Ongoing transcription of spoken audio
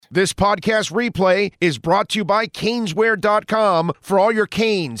This podcast replay is brought to you by Caneswear.com. For all your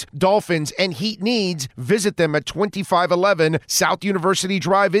Canes, Dolphins, and Heat needs, visit them at 2511 South University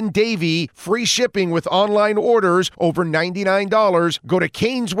Drive in Davie. Free shipping with online orders over $99. Go to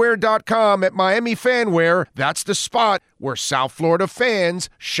Caneswear.com at Miami Fanwear. That's the spot where South Florida fans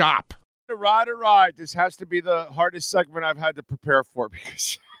shop. Ride. This has to be the hardest segment I've had to prepare for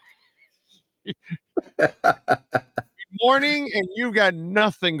because morning and you've got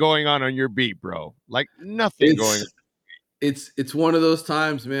nothing going on your beat, bro. Like nothing going on. It's one of those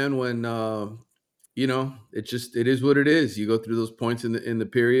times, man, when it is what it is. You go through those points in the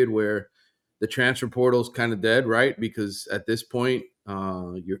period where the transfer portal is kind of dead, right? Because at this point,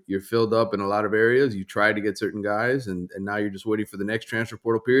 you're filled up in a lot of areas. You try to get certain guys, and now you're just waiting for the next transfer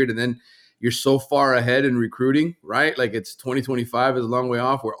portal period, and then you're so far ahead in recruiting, right? Like it's 2025 is a long way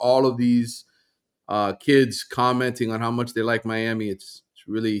off, where all of these kids commenting on how much they like Miami, it's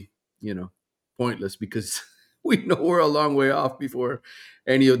really, pointless because we know we're a long way off before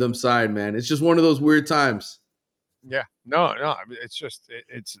any of them sign, man. It's just one of those weird times. Yeah, no, it's just,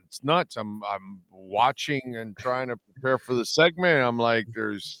 it's nuts. I'm watching and trying to prepare for the segment. I'm like,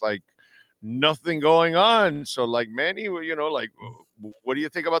 there's like nothing going on. So like, Manny, like, what do you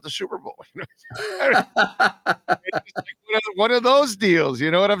think about the Super Bowl? It's like one of those deals.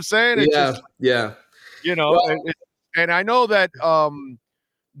 You know what I'm saying? It's yeah. And I know that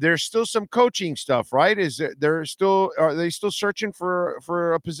there's still some coaching stuff, right? Are they still searching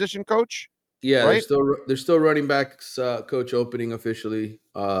for a position coach? Yeah, right? they're still running backs coach opening officially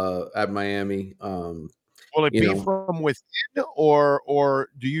at Miami. Will it be from within, or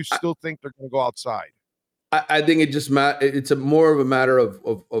do you still think they're going to go outside? I think it just it's more of a matter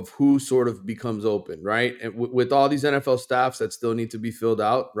of who sort of becomes open, right? And with all these NFL staffs that still need to be filled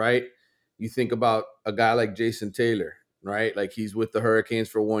out, right? You think about a guy like Jason Taylor, right? Like he's with the Hurricanes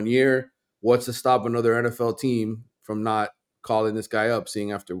for 1 year. What's to stop another NFL team from not calling this guy up,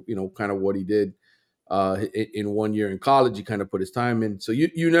 seeing after, kind of what he did in 1 year in college, he kind of put his time in. So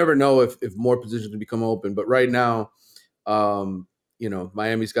you never know if more positions become open. But right now,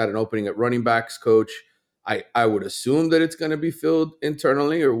 Miami's got an opening at running backs coach. I would assume that it's going to be filled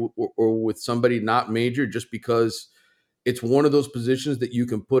internally or with somebody not major, just because it's one of those positions that you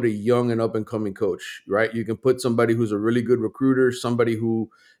can put a young and up and coming coach, right? You can put somebody who's a really good recruiter, somebody who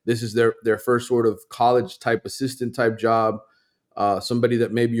this is their first sort of college type assistant type job, somebody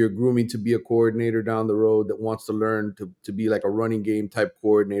that maybe you're grooming to be a coordinator down the road that wants to learn to be like a running game type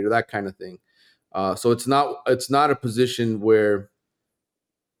coordinator, that kind of thing. So it's not a position where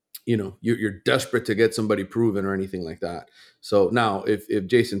you're desperate to get somebody proven or anything like that. So now if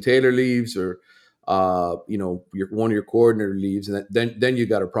Jason Taylor leaves or one of your coordinator leaves, and then you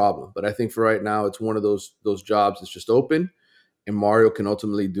got a problem. But I think for right now, it's one of those jobs that's just open, and Mario can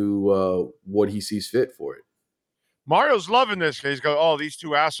ultimately do what he sees fit for it. Mario's loving this. He's going, oh, these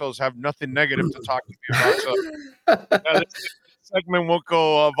two assholes have nothing negative to talk to me about. So this segment won't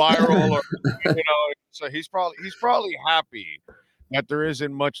go viral, or So he's probably happy that there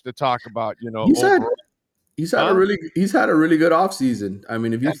isn't much to talk about. He's had a really good offseason. I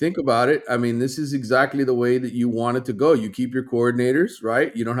mean, if you think about it, I mean, this is exactly the way that you want it to go. You keep your coordinators,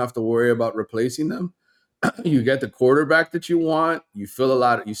 right? You don't have to worry about replacing them. You get the quarterback that you want. You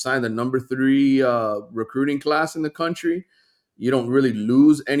you sign the number 3 recruiting class in the country. You don't really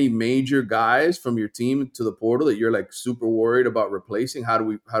lose any major guys from your team to the portal that you're like super worried about replacing. How do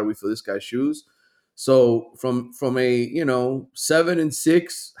we fill this guy's shoes? So from a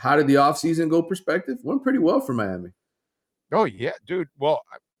 7-6, how did the offseason go perspective? Went pretty well for Miami. Oh yeah, dude. Well,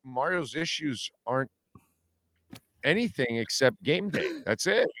 Mario's issues aren't anything except game day. That's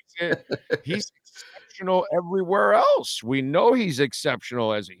it. He's exceptional everywhere else. We know he's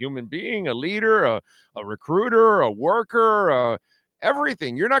exceptional as a human being, a leader, a recruiter, a worker,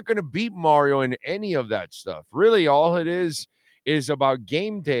 everything. You're not going to beat Mario in any of that stuff. Really, all it is about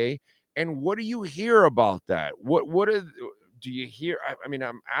game day. And what do you hear about that? Do you hear? I mean,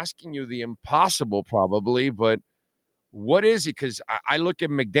 I'm asking you the impossible probably, but what is it? Because I look at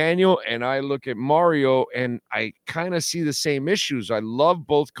McDaniel and I look at Mario and I kind of see the same issues. I love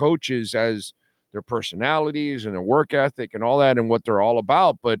both coaches as their personalities and their work ethic and all that and what they're all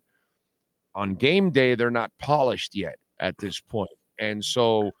about. But on game day, they're not polished yet at this point. And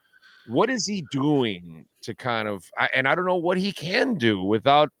so what is he doing to kind of, and I don't know what he can do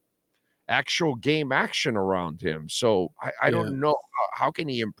without actual game action around him. So I don't know. How can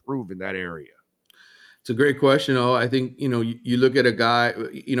he improve in that area? It's a great question. I think, you look at a guy,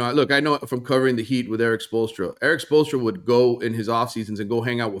 look, I know from covering the Heat with Eric Spoelstra. Eric Spoelstra would go in his off seasons and go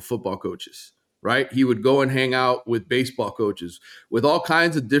hang out with football coaches, right? He would go and hang out with baseball coaches, with all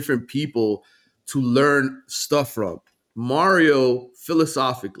kinds of different people to learn stuff from. Mario,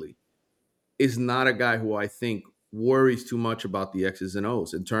 philosophically, is not a guy who I think worries too much about the X's and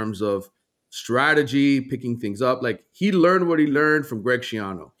O's in terms of strategy, picking things up. Like, he learned what he learned from Greg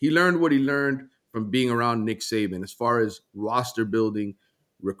Schiano. He learned what he learned from being around Nick Saban as far as roster building,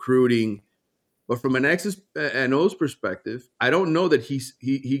 recruiting. But from an X's and O's perspective, I don't know that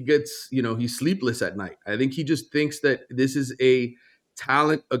he gets, he's sleepless at night. I think he just thinks that this is a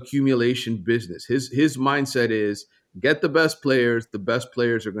talent accumulation business. His mindset is get the best players. The best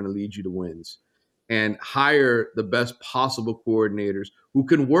players are going to lead you to wins, and hire the best possible coordinators who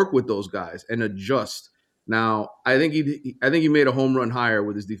can work with those guys and adjust. Now, I think he made a home run hire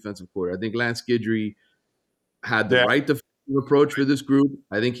with his defensive coordinator. I think Lance Guidry had the right defensive approach for this group.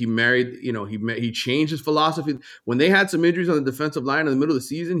 I think he he changed his philosophy when they had some injuries on the defensive line in the middle of the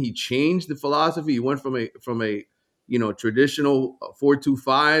season. He changed the philosophy. He went from a traditional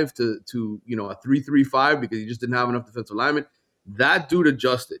 4-2-5 to a 3-3-5 because he just didn't have enough defensive linemen. That dude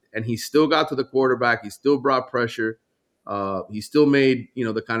adjusted, and he still got to the quarterback. He still brought pressure. He still made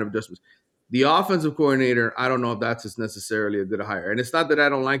the kind of adjustments. The offensive coordinator, I don't know if that's necessarily a good hire. And it's not that I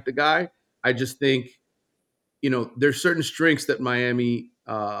don't like the guy. I just think there's certain strengths that Miami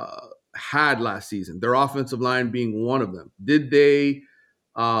had last season, their offensive line being one of them. Did they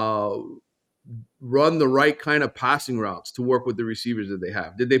run the right kind of passing routes to work with the receivers that they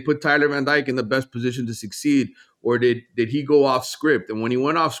have? Did they put Tyler Van Dyke in the best position to succeed, or did he go off script? And when he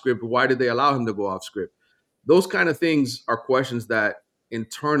went off script, why did they allow him to go off script? Those kind of things are questions that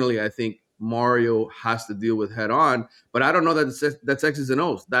internally I think Mario has to deal with head on. But I don't know that that's X's and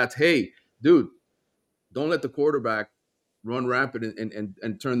O's. That's, hey, dude, don't let the quarterback run rampant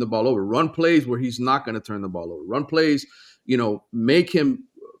and turn the ball over. Run plays where he's not going to turn the ball over. Run plays, make him,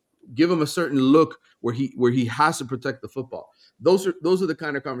 give him a certain look where he has to protect the football. Those are the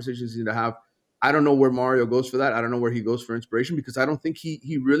kind of conversations you need to have. I don't know where Mario goes for that. I don't know where he goes for inspiration, because I don't think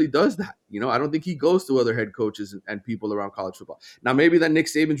he really does that. I don't think he goes to other head coaches and people around college football. Now, maybe that Nick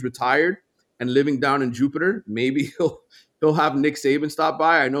Saban's retired and living down in Jupiter, maybe he'll have Nick Saban stop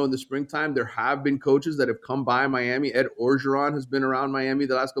by. I know in the springtime there have been coaches that have come by Miami. Ed Orgeron has been around Miami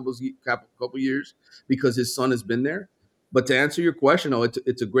the last couple years because his son has been there. But to answer your question,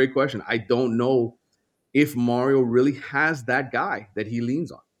 it's a great question. I don't know if Mario really has that guy that he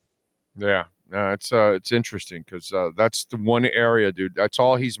leans on. Yeah, it's interesting because that's the one area, dude. That's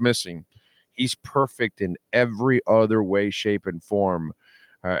all he's missing. He's perfect in every other way, shape, and form.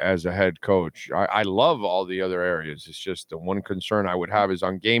 As a head coach, I love all the other areas. It's just the one concern I would have is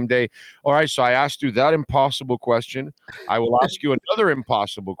on game day. All right, so I asked you that impossible question. I will ask you another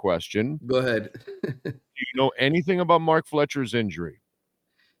impossible question. Go ahead. Do you know anything about Mark Fletcher's injury?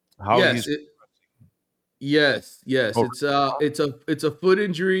 Yes. It's a foot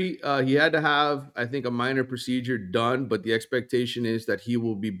injury. He had to have, I think, a minor procedure done, but the expectation is that he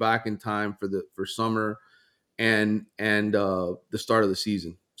will be back in time for summer and the start of the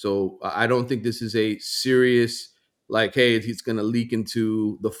season. So I don't think this is a serious, like, hey, he's going to leak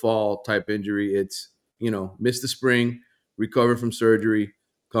into the fall type injury. It's, miss the spring, recover from surgery,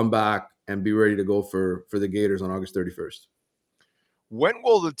 come back, and be ready to go for the Gators on August 31st. When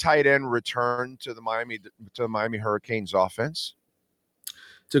will the tight end return to the Miami Hurricanes offense?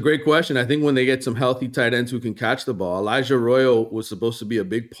 It's a great question. I think when they get some healthy tight ends who can catch the ball. Elijah Arroyo was supposed to be a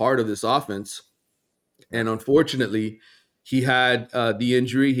big part of this offense. And unfortunately, he had the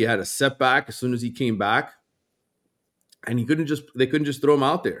injury. He had a setback as soon as he came back, and they couldn't just throw him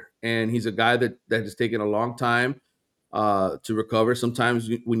out there. And he's a guy that has taken a long time to recover. Sometimes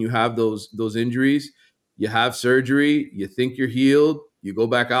when you have those injuries, you have surgery, you think you're healed, you go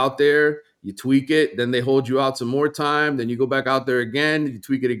back out there, you tweak it, then they hold you out some more time, then you go back out there again, you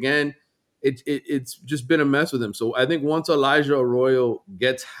tweak it again. It's just been a mess with him. So I think once Elijah Arroyo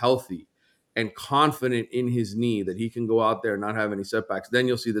gets healthy and confident in his knee that he can go out there and not have any setbacks, then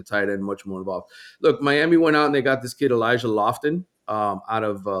you'll see the tight end much more involved. Look, Miami went out and they got this kid, Elijah Lofton, out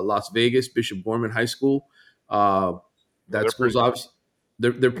of Las Vegas, Bishop Gorman High School. That school's obviously,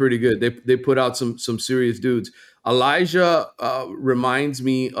 they're pretty good. They put out some serious dudes. Elijah reminds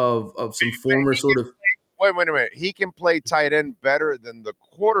me of some former sort of. Wait a minute. He can play tight end better than the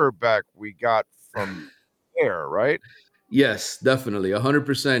quarterback we got from there, right? Yes, definitely,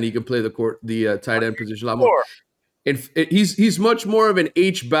 100%. He can play the tight end position a lot more. He's much more of an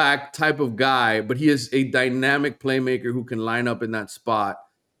H-back type of guy, but he is a dynamic playmaker who can line up in that spot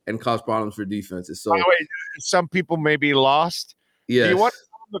and cause problems for defenses. So, by the way, some people may be lost. Yes. Do you want to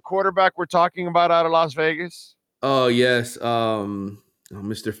know the quarterback we're talking about out of Las Vegas? Oh, yes.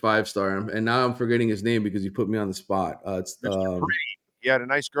 Mr. Five Star, and now I'm forgetting his name because you put me on the spot. It's Mr. Pretty. He had a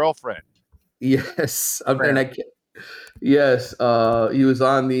nice girlfriend. Yes, and I can't. Yes, he was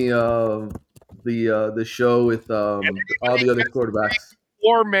on the show with all the other quarterbacks.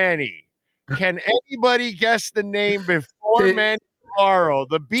 Before Manny, can anybody guess the name before Manny Morrow,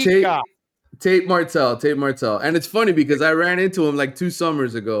 the beat guy? Tate Martell, and it's funny because I ran into him like 2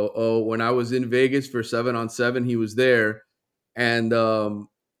 summers ago. Oh, when I was in Vegas for 7-on-7, he was there, and I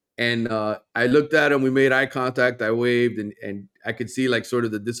looked at him. We made eye contact. I waved, and I could see like sort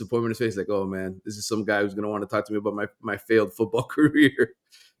of the disappointment in his face. Like, oh man, this is some guy who's gonna want to talk to me about my failed football career,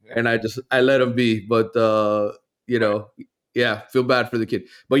 and I let him be. But yeah, feel bad for the kid.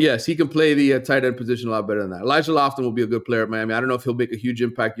 But yes, he can play the tight end position a lot better than that. Elijah Lofton will be a good player at Miami. I don't know if he'll make a huge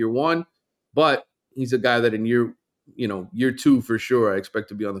impact year 1. But he's a guy that in year 2 for sure, I expect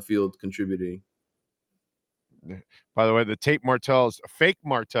to be on the field contributing. By the way, the Tate Martell's fake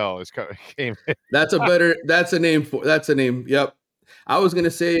Martell came. That's a name. Yep. I was gonna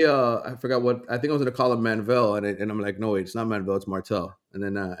say I forgot what I think I was gonna call him Manvel, and I'm like, no wait, it's not Manvel, it's Martell. And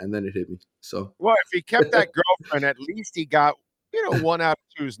then it hit me. So well, if he kept that girlfriend, at least he got 1 out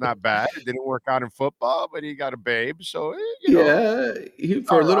of 2 is not bad. It didn't work out in football, but he got a babe. So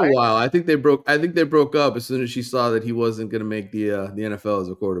for a little while. I think they broke up as soon as she saw that he wasn't going to make the NFL as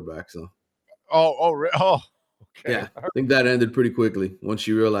a quarterback. So. Okay. Yeah, I think that ended pretty quickly once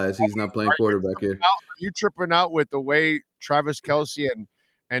she realized he's not playing quarterback here. Are you tripping out with the way Travis Kelce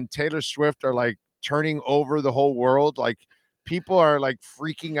and Taylor Swift are like turning over the whole world? Like people are like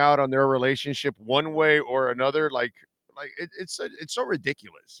freaking out on their relationship one way or another. Like it's so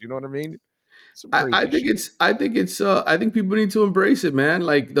ridiculous. You know what I mean? I think people need to embrace it, man.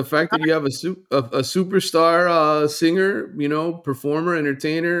 Like the fact that you have a superstar singer, performer,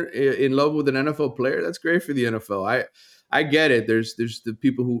 entertainer in love with an NFL player, that's great for the NFL. I get it. There's the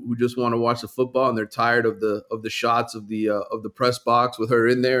people who just want to watch the football and they're tired of the shots of the press box with her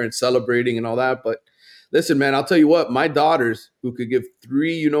in there and celebrating and all that. But listen, man, I'll tell you what, my daughters who could give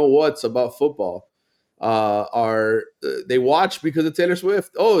 3 you-know-whats about football they watch because of Taylor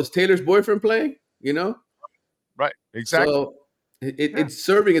Swift. Oh, is Taylor's boyfriend playing? Right, exactly. So it's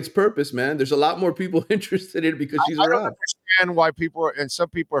serving its purpose, man. There's a lot more people interested in it because she's around. I don't understand why some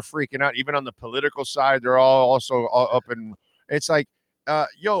people are freaking out. Even on the political side, they're all also up and it's like,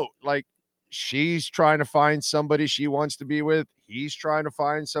 like she's trying to find somebody she wants to be with. He's trying to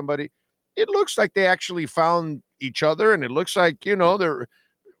find somebody. It looks like they actually found each other, and it looks like they're.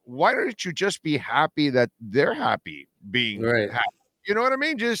 Why don't you just be happy that they're happy being happy? You know what I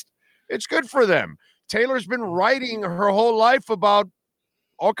mean? It's good for them. Taylor's been writing her whole life about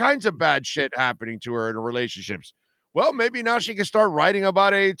all kinds of bad shit happening to her in relationships. Well, maybe now she can start writing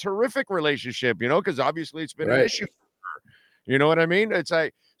about a terrific relationship, because obviously it's been an issue for her. You know what I mean? It's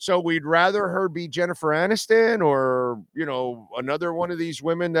like, so we'd rather her be Jennifer Aniston or, another one of these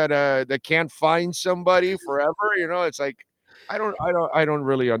women that can't find somebody forever. It's like, I don't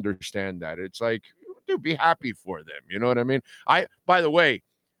really understand that. It's like, dude, be happy for them. You know what I mean? By the way,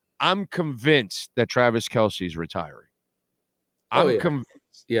 I'm convinced that Travis Kelce's retiring. I'm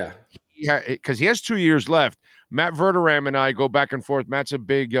convinced. Yeah. Because he has 2 years left. Matt Verderam and I go back and forth. Matt's a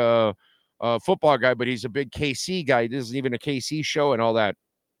big football guy, but he's a big KC guy. This isn't even a KC show and all that.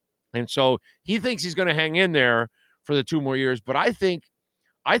 And so he thinks he's going to hang in there for the 2 more years. But I think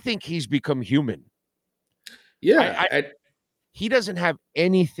he's become human. Yeah. He doesn't have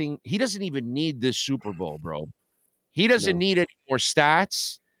anything. He doesn't even need this Super Bowl, bro. He doesn't need any more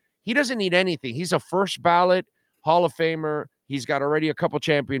stats. He doesn't need anything. He's a first ballot Hall of Famer. He's got already a couple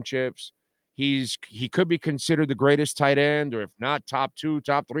championships. He could be considered the greatest tight end, or if not, top 2,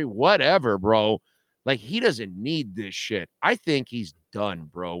 top 3, whatever, bro. Like, he doesn't need this shit. I think he's done,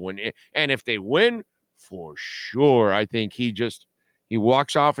 bro. And if they win, for sure, I think he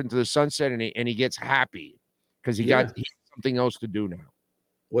walks off into the sunset and he gets happy because he got something else to do now.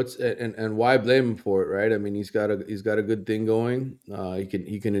 And why blame him for it, right? I mean, he's got a good thing going.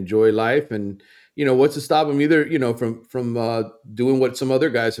 He can enjoy life, and what's to stop him either? From doing what some other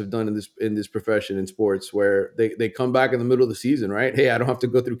guys have done in this profession in sports, where they come back in the middle of the season, right? Hey, I don't have to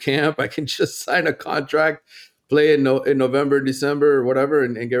go through camp. I can just sign a contract, play in November, December, or whatever,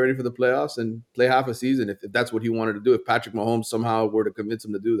 and get ready for the playoffs and play half a season if that's what he wanted to do. If Patrick Mahomes somehow were to convince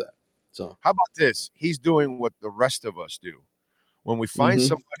him to do that. So how about this? He's doing what the rest of us do. When we find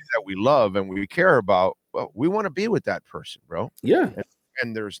somebody that we love and we care about, well, we want to be with that person, bro. Yeah.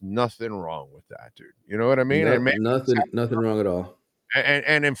 And there's nothing wrong with that, dude. You know what I mean? Nothing wrong at all.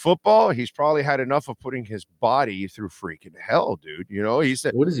 And in football, he's probably had enough of putting his body through freaking hell, dude. He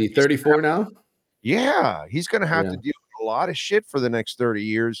said, what is he, 34 now? Yeah. He's going to have to deal with a a lot of shit for the next 30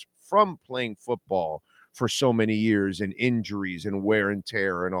 years from playing football for so many years and injuries and wear and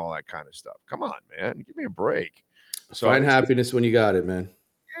tear and all that kind of stuff. Come on, man. Give me a break. So find happiness when you got it, man.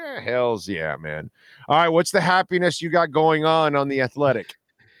 Yeah, hells yeah, man. All right, what's the happiness you got going on The Athletic?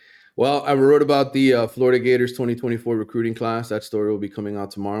 Well, I wrote about the Florida Gators 2024 recruiting class. That story will be coming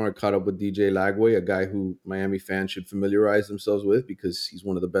out tomorrow. I caught up with DJ Lagway, a guy who Miami fans should familiarize themselves with because he's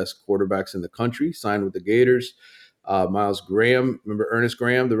one of the best quarterbacks in the country, signed with the Gators. Miles Graham, remember Ernest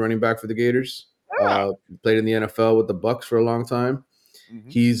Graham, the running back for the Gators? Played in the NFL with the Bucs for a long time. Mm-hmm.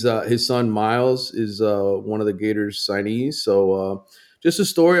 He's his son Miles is one of the Gators signees. So just a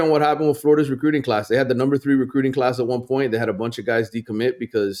story on what happened with Florida's recruiting class. They had the number 3 recruiting class at one point. They had a bunch of guys decommit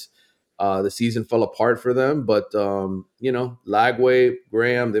because the season fell apart for them. But, Lagway,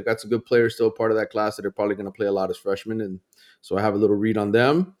 Graham, they've got some good players still part of that class that are probably going to play a lot as freshmen. And so I have a little read on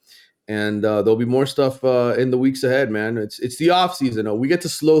them. And there'll be more stuff in the weeks ahead, man. It's the off season. We get to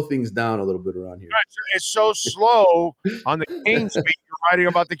slow things down a little bit around here. It's so slow on the Canes beat. You're writing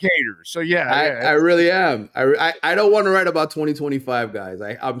about the Gators, so I really am. I don't want to write about 2025, guys.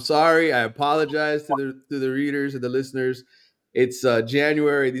 I'm sorry. I apologize to the readers and the listeners. It's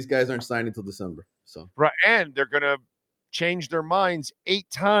January. These guys aren't signing until December. So right, and they're gonna change their minds 8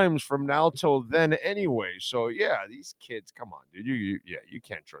 times from now till then anyway. So yeah, these kids, come on, dude. You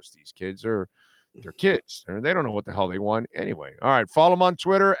can't trust these kids. They're kids. They don't know what the hell they want anyway. All right, follow them on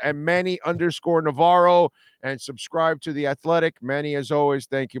Twitter at Manny_Navarro and subscribe to The Athletic. Manny, as always,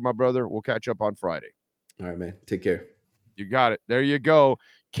 thank you, my brother. We'll catch up on Friday. All right, man. Take care. You got it. There you go.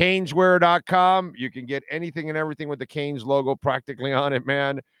 Caneswear.com. You can get anything and everything with the Canes logo practically on it,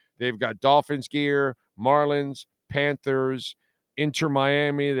 man. They've got Dolphins gear, Marlins, Panthers, Inter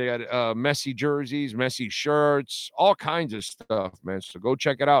Miami. They got Messi jerseys, Messi shirts, all kinds of stuff, man. So go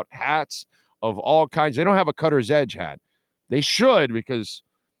check it out. Hats of all kinds. They don't have a Cutter's Edge hat. They should, because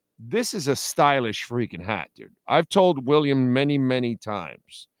this is a stylish freaking hat, dude. I've told William many, many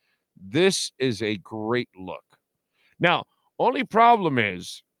times, this is a great look. Now, only problem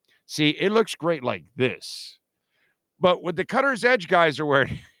is, see, it looks great like this. But what the Cutter's Edge guys are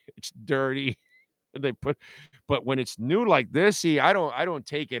wearing, it's dirty. But when it's new like this, see, I don't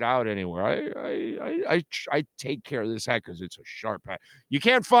take it out anywhere. I take care of this hat because it's a sharp hat. You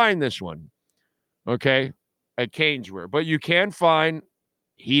can't find this one, okay, at Caneswear, but you can find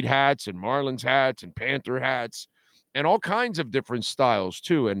Heat hats and Marlins hats and Panther hats and all kinds of different styles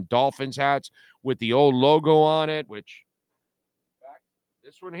too, and Dolphins hats with the old logo on it. Which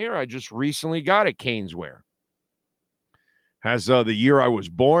this one here I just recently got at Caneswear. Has the year I was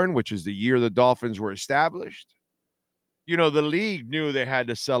born, which is the year the Dolphins were established. You know, the league knew they had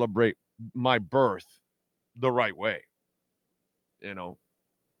to celebrate my birth the right way. You know,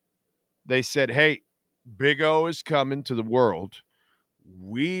 they said, hey, Big O is coming to the world.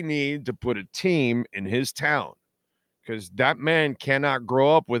 We need to put a team in his town because that man cannot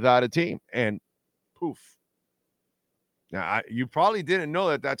grow up without a team. And poof. Now, you probably didn't know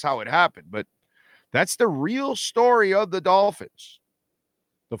that that's how it happened, but that's the real story of the Dolphins.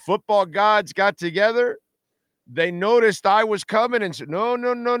 The football gods got together. They noticed I was coming and said,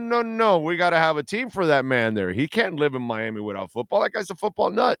 no. We got to have a team for that man there. He can't live in Miami without football. That guy's a football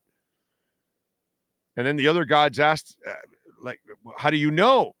nut. And then the other gods asked, how do you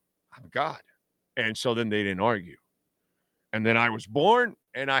know? I'm God. And so then they didn't argue. And then I was born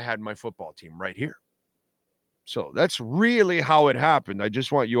and I had my football team right here. So that's really how it happened. I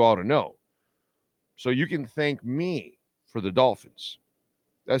just want you all to know. So you can thank me for the Dolphins.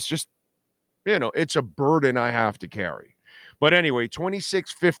 That's just, it's a burden I have to carry. But anyway,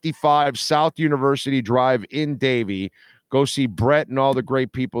 2655 South University Drive in Davie. Go see Brett and all the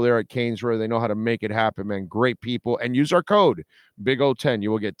great people there at Caneswear. They know how to make it happen, man. Great people. And use our code, BIG010. You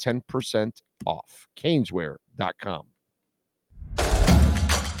will get 10% off. Caneswear.com.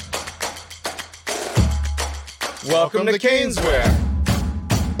 Welcome to Caneswear.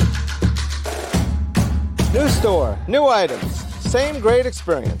 New store, new items, same great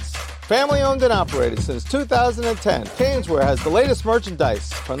experience. Family owned and operated since 2010, Caneswear has the latest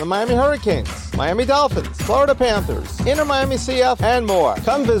merchandise from the Miami Hurricanes, Miami Dolphins, Florida Panthers, Inter Miami CF, and more.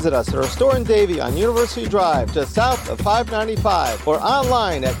 Come visit us at our store in Davie on University Drive, just south of 595, or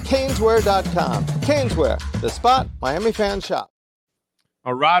online at Caneswear.com. Caneswear, the spot Miami fans shop.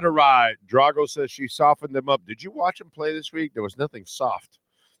 All right. Drago says she softened them up. Did you watch him play this week? There was nothing soft.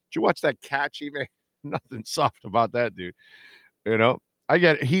 Did you watch that catch he made? Nothing soft about that dude. I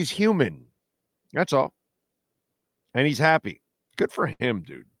get it. He's human. That's all. And he's happy. Good for him,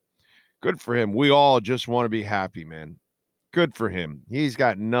 dude. Good for him. We all just want to be happy, man. Good for him. He's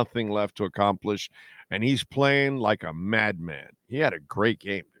got nothing left to accomplish. and he's playing like a madman. He had a great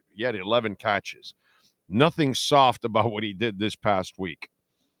game. He had 11 catches. Nothing soft about what he did this past week.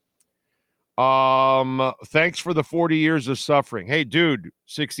 Thanks for the 40 years of suffering. Hey, dude,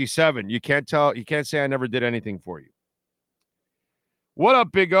 67. You can't say I never did anything for you. What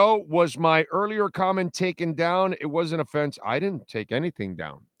up, Big O? Was my earlier comment taken down? It was an offense. I didn't take anything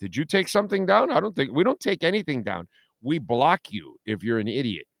down. Did you take something down? We don't take anything down. We block you if you're an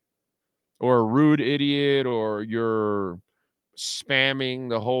idiot or a rude idiot, or you're spamming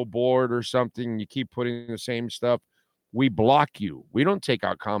the whole board or something. You keep putting the same stuff. We block you. We don't take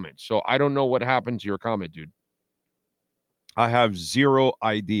out comments. So I don't know what happened to your comment, dude. I have zero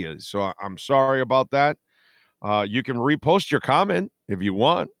ideas. So I'm sorry about that. You can repost your comment if you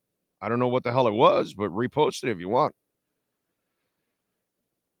want. I don't know what the hell it was, but repost it if you want.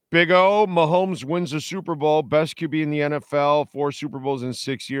 Big O, Mahomes wins the Super Bowl. Best QB in the NFL. 4 Super Bowls in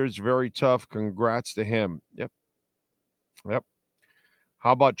 6 years. Very tough. Congrats to him. Yep.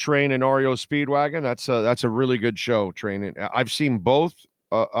 How about Train and Oreo Speedwagon? That's a really good show, Train. I've seen both.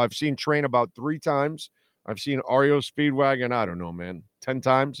 I've seen Train about 3 times. I've seen Oreo Speedwagon, I don't know, man, 10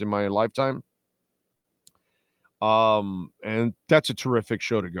 times in my lifetime. And that's a terrific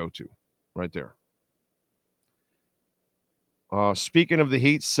show to go to right there. Speaking of the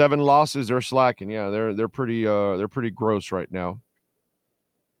Heat, 7 losses, they're slacking. Yeah, they're pretty gross right now.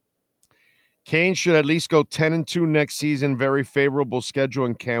 Kane should at least go 10-2 next season. Very favorable schedule,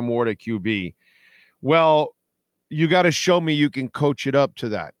 and Cam Ward at QB. Well, you got to show me you can coach it up to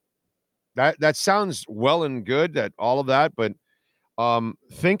that. That sounds well and good, that all of that, but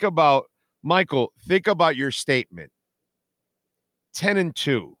think about your statement.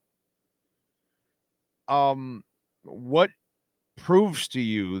 10-2. What proves to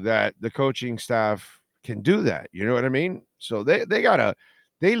you that the coaching staff can do that? You know what I mean? So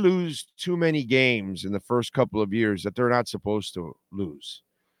they lose too many games in the first couple of years that they're not supposed to lose.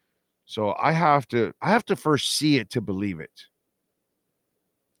 So I have to first see it to believe it.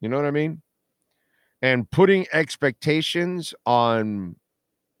 You know what I mean? And putting expectations on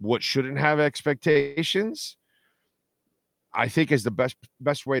what shouldn't have expectations, I think, is the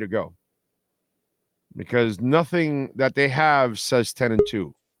best way to go. Because nothing that they have says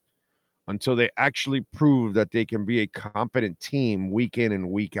 10-2 until they actually prove that they can be a competent team week in and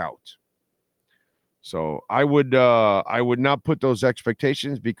week out. So I would not put those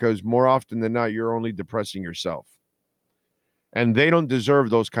expectations, because more often than not, you're only depressing yourself. And they don't deserve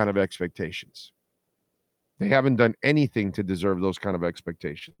those kind of expectations. They haven't done anything to deserve those kind of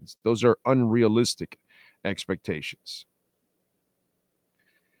expectations. Those are unrealistic expectations.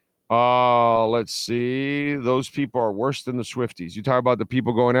 Let's see. Those people are worse than the Swifties. You talk about the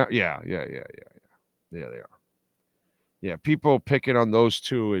people going out? Yeah, they are. Yeah, people picking on those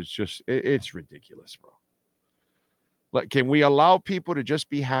two is just, it's ridiculous, bro. Like, can we allow people to just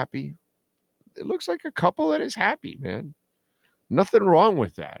be happy? It looks like a couple that is happy, man. Nothing wrong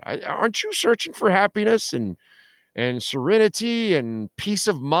with that. Aren't you searching for happiness and serenity and peace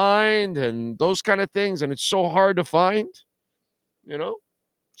of mind and those kind of things? And it's so hard to find, you know?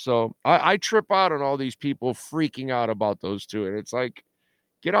 So I trip out on all these people freaking out about those two. And it's like,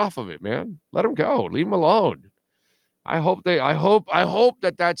 get off of it, man. Let them go. Leave them alone. I hope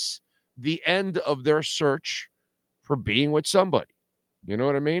that that's the end of their search for being with somebody. You know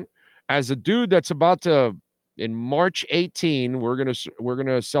what I mean? As a dude that's about to, in March 18, we're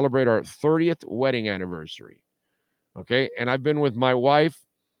gonna celebrate our 30th wedding anniversary. Okay. And I've been with my wife.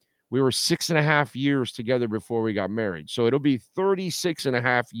 We were 6.5 years together before we got married. So it'll be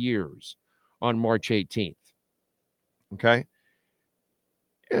 36.5 years on March 18th. Okay.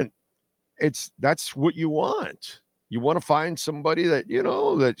 And that's what you want. You want to find somebody that, you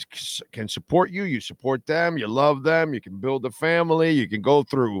know, that can support you. You support them. You love them. You can build a family. You can go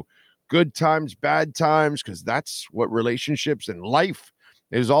through good times, bad times, because that's what relationships and life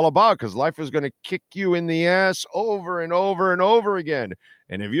is all about, because life is going to kick you in the ass over and over and over again.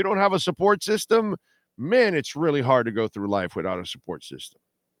 And if you don't have a support system, man, it's really hard to go through life without a support system.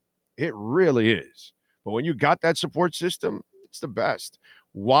 It really is. But when you got that support system, it's the best.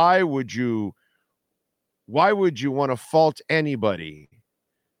 Why would you want to fault anybody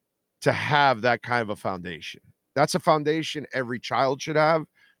to have that kind of a foundation? That's a foundation every child should have.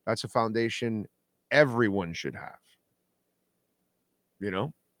 That's a foundation everyone should have. You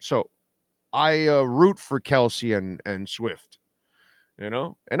know? So I root for Kelsey and Swift, you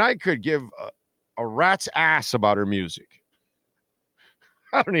know? And I could give a rat's ass about her music.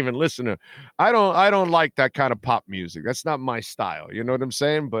 I don't even listen to, I don't like that kind of pop music. That's not my style. You know what I'm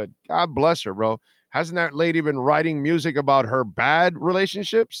saying? But God bless her, bro. Hasn't that lady been writing music about her bad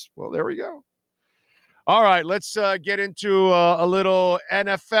relationships? Well, there we go. All right, let's get into a little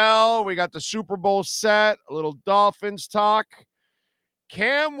NFL. We got the Super Bowl set, a little Dolphins talk.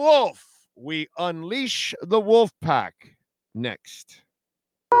 Cam Wolf, we unleash the Wolf Pack next.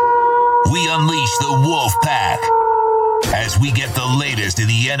 We unleash the Wolf Pack as we get the latest in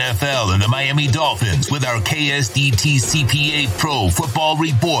the NFL and the Miami Dolphins with our KSDT CPA Pro Football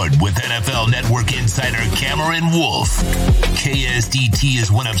Report with NFL Network insider Cameron Wolf. KSDT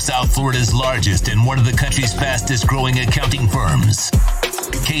is one of South Florida's largest and one of the country's fastest growing accounting firms.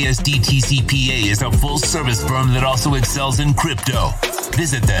 KSDT CPA is a full-service firm that also excels in crypto.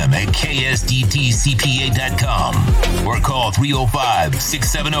 Visit them at ksdtcpa.com or call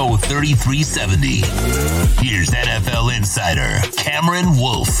 305-670-3370. Here's NFL insider Cameron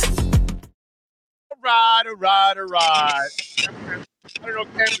Wolf. All right. I don't know,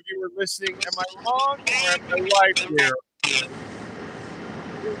 Cam, if you were listening. Am I wrong or am I right here?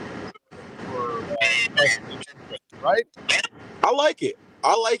 Right? I like it.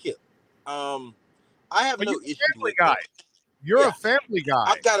 I have But no you're a issue family with guy. it. You're Yeah. a family guy.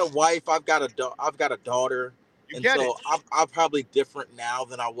 I've got a wife. I've got a daughter, You and get so it. I'm probably different now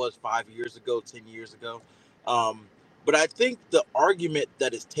than I was 5 years ago, 10 years ago. But I think the argument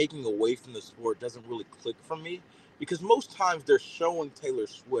that is taking away from the sport doesn't really click for me, because most times they're showing Taylor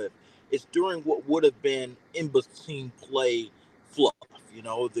Swift, it's during what would have been in between play fluff.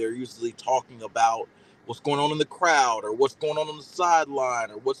 They're usually talking about what's going on in the crowd or what's going on the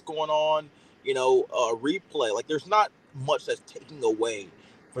sideline or what's going on, replay. Like, there's not much that's taking away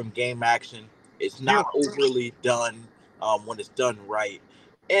from game action. It's not overly done when it's done right.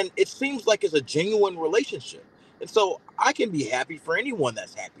 And it seems like it's a genuine relationship. And so I can be happy for anyone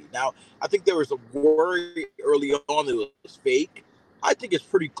that's happy. Now, I think there was a worry early on that it was fake. I think it's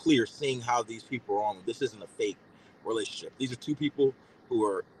pretty clear seeing how these people are on. This isn't a fake relationship. These are two people who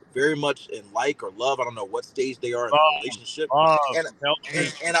are very much in like or love. I don't know what stage they are in the relationship. And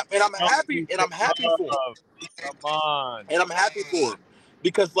I'm happy for them. Come on. And I'm happy for him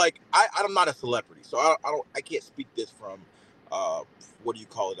because, like, I'm not a celebrity, so I can't speak this from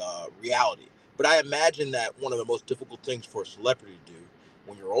reality. But I imagine that one of the most difficult things for a celebrity to do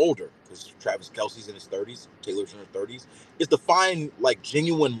when you're older, because Travis Kelce's in his 30s, Taylor's in her 30s, is to find like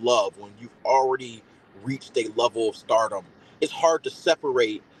genuine love when you've already reached a level of stardom. It's hard to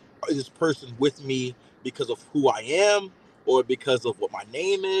separate, is this person with me because of who I am or because of what my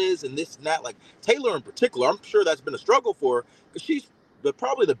name is and this and that. Like Taylor in particular, I'm sure that's been a struggle for her because she's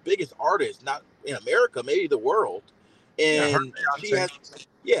probably the biggest artist, not in America, maybe the world. And she has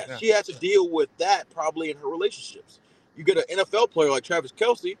to deal with that probably in her relationships. You get an NFL player like Travis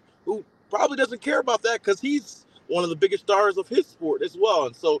Kelce who probably doesn't care about that because he's one of the biggest stars of his sport as well.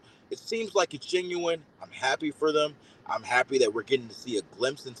 And so it seems like it's genuine. I'm happy for them. I'm happy that we're getting to see a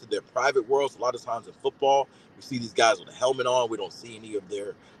glimpse into their private worlds. A lot of times in football, we see these guys with a helmet on. We don't see any of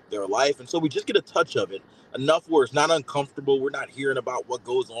their life. And so we just get a touch of it, enough where it's not uncomfortable. We're not hearing about what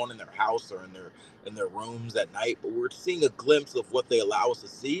goes on in their house or in their rooms at night, but we're seeing a glimpse of what they allow us to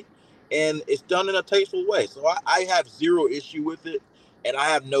see. And it's done in a tasteful way. So I have zero issue with it. And I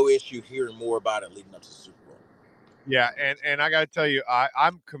have no issue hearing more about it leading up to the Super Bowl. Yeah, and I got to tell you,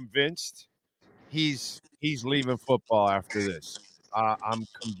 I'm convinced he's leaving football after this. I'm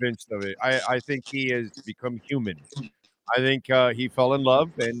convinced of it. I think he has become human. I think he fell in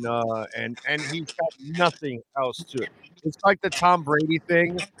love, and he's got nothing else to it. It's like the Tom Brady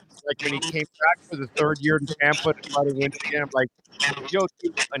thing. Like when he came back for the third year in Tampa to try to win again. Like, yo,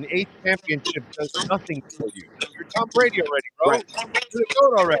 dude, an 8th championship does nothing for you. You're Tom Brady already, bro. Right. You're the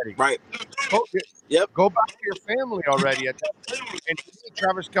GOAT already. Right. Go back to your family already. And to me,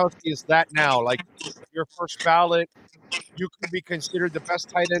 Travis Kelce is that now. Like, your first ballot, you could be considered the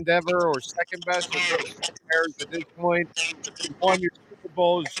best tight end ever or second best at this point. You won your Super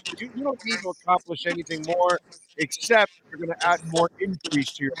Bowls. You don't need to accomplish anything more except you're going to add more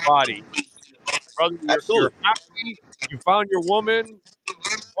injuries to your body. Brother, you're happy. You found your woman.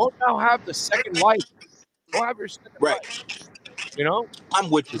 Don't now have the second life. Go have your second life. You know? I'm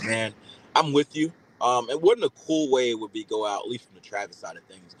with you, man. I'm with you. And wouldn't a cool way it would be go out, at least from the Travis side of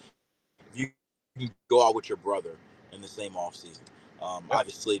things, if you go out with your brother in the same offseason.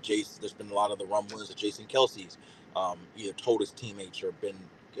 Obviously, Jason, there's been a lot of the rumblings that Jason Kelce's either told his teammates or been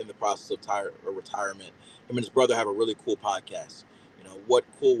in the process of retirement. Him and his brother have a really cool podcast. You know, what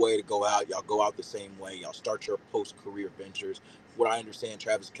cool way to go out. Y'all go out the same way. Y'all start your post-career ventures. What I understand,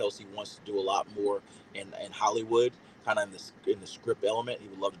 Travis Kelce wants to do a lot more in Hollywood, kind of in the script element. He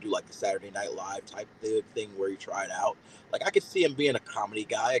would love to do like the Saturday Night Live type thing where he tried out. Like, I could see him being a comedy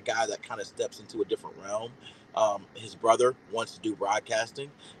guy, a guy that kind of steps into a different realm. His brother wants to do broadcasting,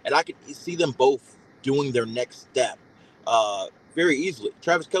 and I could see them both doing their next step very easily.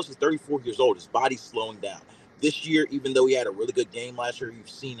 Travis Kelce's 34 years old. His body's slowing down. This year, even though he had a really good game last year, you've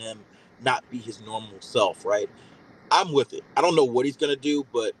seen him not be his normal self, right? I'm with it. I don't know what he's going to do,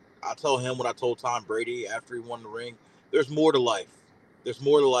 but I'll tell him what I told Tom Brady after he won the ring. There's more to life. There's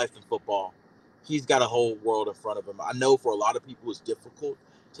more to life than football. He's got a whole world in front of him. I know for a lot of people it's difficult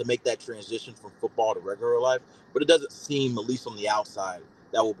to make that transition from football to regular life, but it doesn't seem, at least on the outside,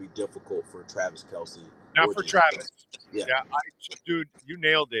 that will be difficult for Travis Kelce. Not for Travis. Yeah, dude, you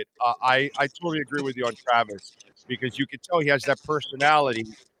nailed it. I totally agree with you on Travis, because you can tell he has that personality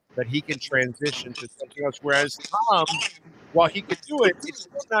that he can transition to something else. Whereas Tom, while he could do it, it's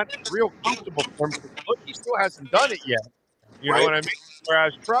still not real comfortable for him. Look, he still hasn't done it yet. You know what I mean?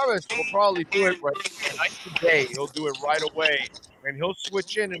 Whereas Travis will probably do it night and day. He'll do it right away, and he'll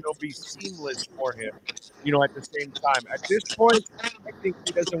switch in, and it'll be seamless for him. You know, at the same time. At this point, I think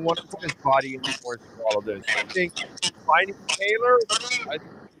he doesn't want to put his body anymore through all of this. I think finding Taylor, I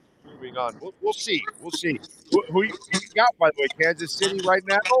think he's moving on. We'll see. We'll see. Who you got, by the way? Kansas City right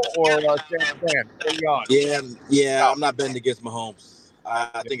now, or San Fran? Yeah. I'm not betting against Mahomes.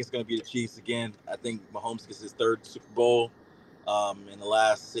 I think it's going to be the Chiefs again. I think Mahomes gets his third Super Bowl in the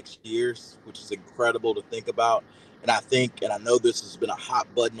last 6 years, which is incredible to think about. And I know this has been a hot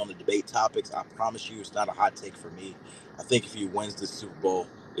button on the debate topics. I promise you it's not a hot take for me. I think if he wins this Super Bowl,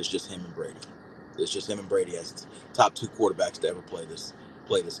 it's just him and Brady. It's just him and Brady as top two quarterbacks to ever play this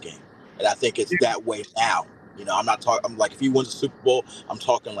game. And I think it's that way now. You know, I'm like, if he wins the Super Bowl, I'm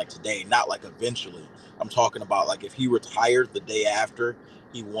talking like today, not like eventually. I'm talking about like if he retired the day after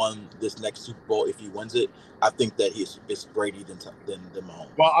he won this next Super Bowl, if he wins it, I think that it's Brady than Mahomes.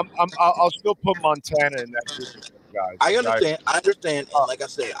 Well, I'll still put Montana in that group, guys. I understand. And like I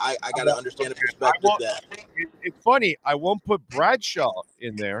said, I got to understand the perspective that. It's funny. I won't put Bradshaw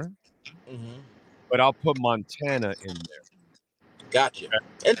in there, but I'll put Montana in there. Gotcha.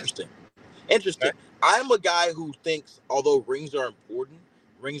 Interesting. Okay. I'm a guy who thinks, although rings are important,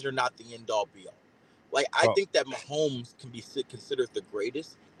 rings are not the end-all, be-all. Like, I think that Mahomes can be considered the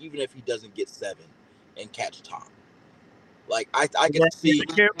greatest, even if he doesn't get 7 and catch Tom. Like, I can see.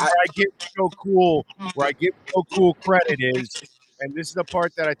 Where I get so cool credit is, and this is the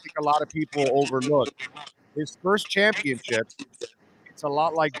part that I think a lot of people overlook. His first championship, it's a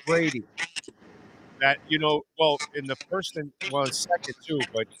lot like Brady. That, you know, well, in the first and second too,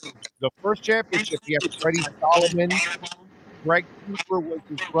 but the first championship, he had Freddie Solomon, Greg Cooper was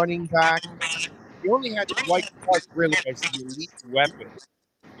his running back. He only had Dwight Clark really as the elite weapon,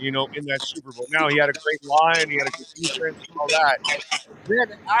 you know, in that Super Bowl. Now he had a great line, he had a good defense and all that.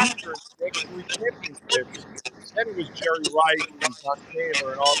 Then after the next 3 championships, then it was Jerry Rice and John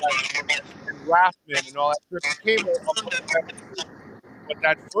Taylor and all that, and Rathman and all that. It became a but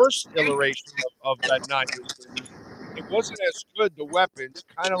that first iteration of that 9 years, it wasn't as good, the weapons,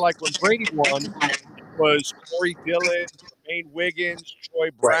 kind of like when Brady won, was Corey Dillon, Jermaine Wiggins,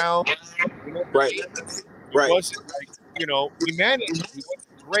 Troy Brown. You know, it wasn't like, you know, we managed, it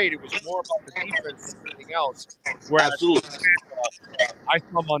wasn't great. It was more about the defense than anything else. Whereas I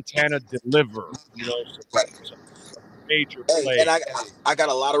saw Montana deliver, you know, some major play. And I got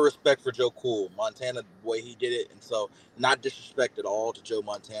a lot of respect for Joe Cool, Montana, the way he did it. And so, not disrespect at all to Joe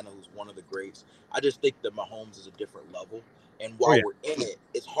Montana, who's one of the greats. I just think that Mahomes is a different level. And while we're in it,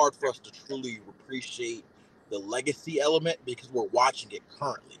 it's hard for us to truly appreciate the legacy element because we're watching it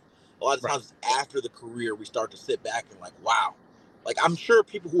currently. A lot of times after the career, we start to sit back and like, wow. Like, I'm sure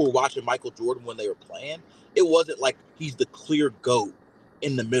people who were watching Michael Jordan when they were playing, it wasn't like he's the clear GOAT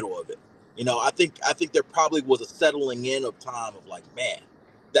in the middle of it. You know, I think there probably was a settling in of time of like, man,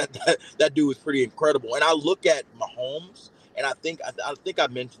 that dude was pretty incredible. And I look at Mahomes, and I think I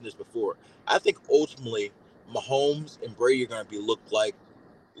mentioned this before. I think ultimately Mahomes and Brady are going to be looked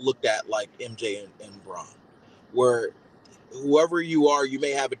at like MJ and Bron, where whoever you are, you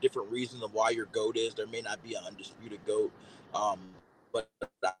may have a different reason of why your GOAT is. There may not be an undisputed GOAT, but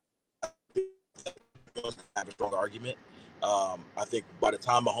I have a strong argument. I think by the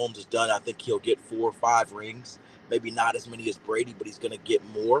time Mahomes is done, I think he'll get 4 or 5 rings, maybe not as many as Brady, but he's going to get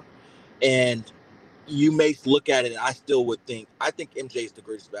more. And you may look at it, and I still would think, I think MJ is the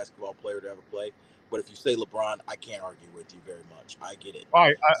greatest basketball player to ever play. But if you say LeBron, I can't argue with you very much. I get it. All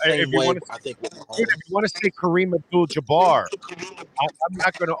right. If you want to say Kareem Abdul-Jabbar, I'm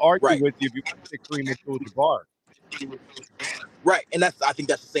not going to argue with you if you want to say Kareem Abdul-Jabbar. Right, and I think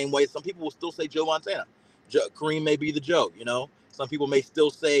that's the same way. Some people will still say Joe Montana. Kareem may be the Joe, you know. Some people may still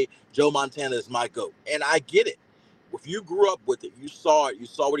say Joe Montana is my GOAT, and I get it. If you grew up with it, you saw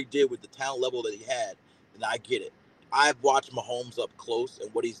what he did with the talent level that he had, then I get it. I've watched Mahomes up close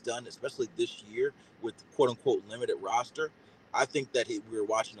and what he's done, especially this year with quote-unquote limited roster. I think that we were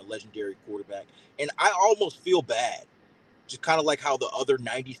watching a legendary quarterback. And I almost feel bad, just kind of like how the other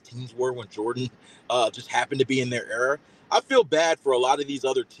 90s teams were when Jordan just happened to be in their era. I feel bad for a lot of these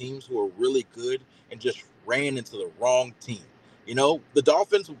other teams who are really good and just ran into the wrong team. You know, the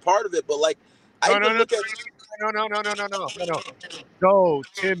Dolphins were part of it, but like, No. No,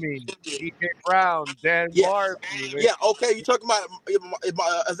 Timmy, DJ Brown, Dan Marvin. Yeah, okay, you're talking about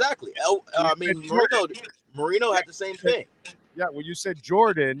exactly. I mean, Marino had the same thing. Yeah, when you said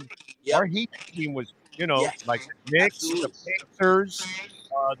Jordan, our Heat team was, like the Knicks, the Pacers,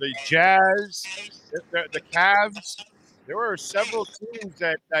 the Jazz, the Cavs. There were several teams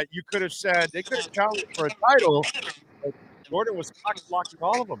that you could have said they could have challenged for a title, but Jordan was blocking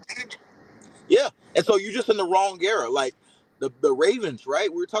all of them. Yeah, and so you're just in the wrong era. Like the Ravens,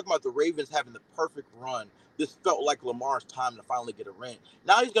 right? We were talking about the Ravens having the perfect run. This felt like Lamar's time to finally get a ring.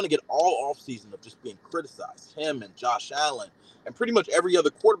 Now he's going to get all offseason of just being criticized. Him and Josh Allen and pretty much every other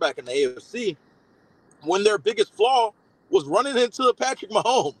quarterback in the AFC, when their biggest flaw was running into Patrick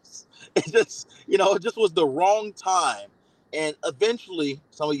Mahomes. It just was the wrong time. And eventually,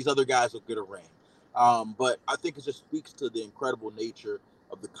 some of these other guys will get a ring. But I think it just speaks to the incredible nature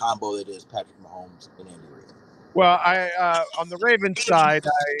of the combo that is Patrick Mahomes and Andy Reid. Well, I on the Ravens side,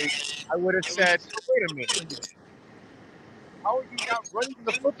 I would have said, wait a minute. How are you not running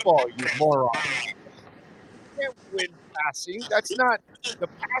the football, you moron? You can't win passing. That's not – the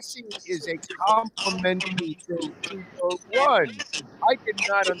passing is a complementary to your run. I did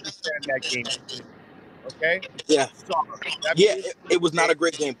not understand that game. Okay? Yeah. It was not a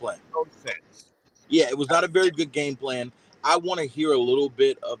great game plan. No sense. Yeah, it was not a very good game plan. I want to hear a little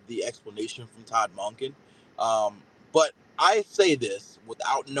bit of the explanation from Todd Monken. But I say this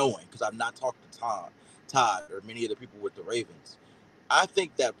without knowing, because I've not talked to Todd or many of the people with the Ravens. I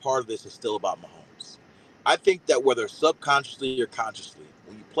think that part of this is still about Mahomes. I think that whether subconsciously or consciously,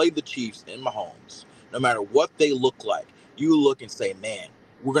 when you play the Chiefs and Mahomes, no matter what they look like, you look and say, man,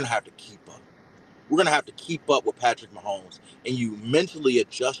 we're going to have to keep up. We're going to have to keep up with Patrick Mahomes. And you mentally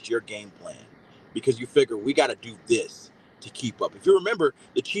adjust your game plan because you figure we got to do this to keep up. If you remember,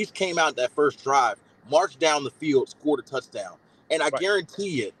 the Chiefs came out that first drive, marched down the field, scored a touchdown. And I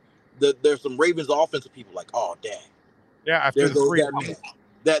guarantee it, there's some Ravens offensive people like, oh, dang. Yeah, after the 3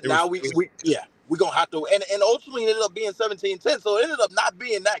 that now we're going to have to – and ultimately it ended up being 17-10, so it ended up not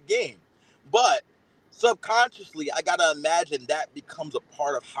being that game. But subconsciously, I got to imagine that becomes a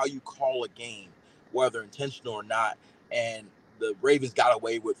part of how you call a game, whether intentional or not. And the Ravens got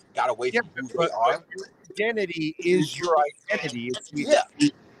away from who they are. Your identity is your identity.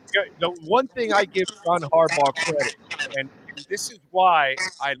 The one thing I give John Harbaugh credit, and this is why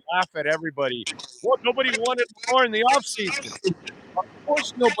I laugh at everybody. Well, nobody wanted Lamar in the offseason. Of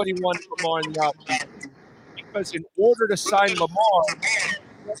course nobody wanted Lamar in the offseason. Because in order to sign Lamar,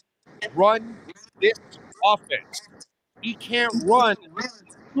 run this offense. He can't run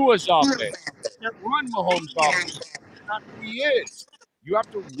Tua's offense. He can't run Mahomes' offense. That's not who he is. You have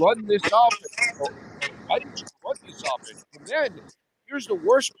to run this offense. So why didn't you run this offense? And then here's the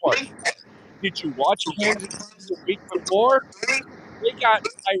worst part. Did you watch Kansas City the week before? They got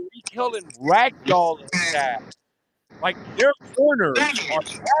Tyreek Hill and ragdoll that. Like, their corners are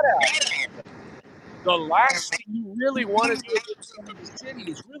badass. The last thing you really want to do against Kansas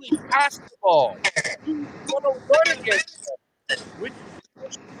City is really pass the ball. You want to run against them, which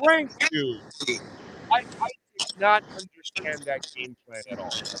is strength, dude. I did not understand that game plan at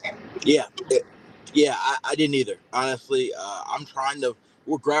all. Yeah, I didn't either. Honestly,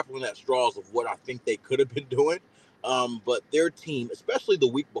 we're grappling at straws of what I think they could have been doing. But their team, especially the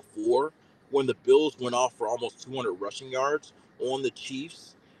week before, when the Bills went off for almost 200 rushing yards on the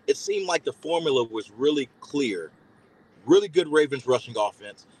Chiefs, it seemed like the formula was really clear. Really good Ravens rushing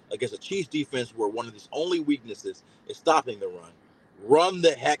offense against a Chiefs defense where one of its only weaknesses is stopping the run. Run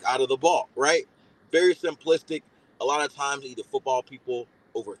the heck out of the ball, right? Very simplistic. A lot of times either football people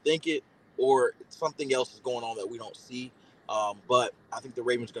overthink it or something else is going on that we don't see. But I think the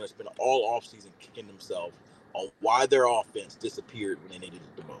Ravens are going to spend all offseason kicking themselves on why their offense disappeared when they needed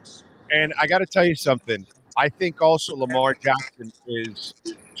it the most. And I got to tell you something. I think also Lamar Jackson is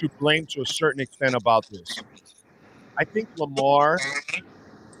to blame to a certain extent about this. I think Lamar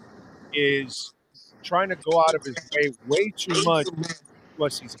is trying to go out of his way too much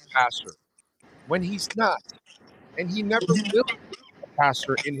because he's a passer when he's not. And he never will be a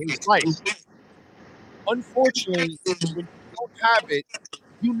passer in his life. Unfortunately, when you don't have it,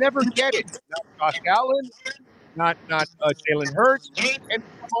 you never get it. Not Josh Allen, not Jalen Hurts, and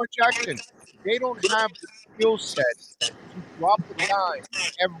Lamar Jackson. They don't have skill set to drop the dime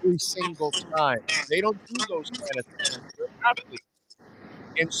every single time. They don't do those kind of things. They're athletes.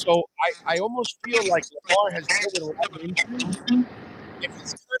 And so I almost feel like Lamar has built a lot into, and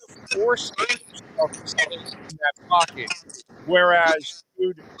he's kind of forcing himself to stay in that pocket. Whereas,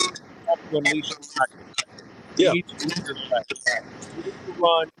 dude, you have to unleash the practice. You Yeah. need to use your legs. You need to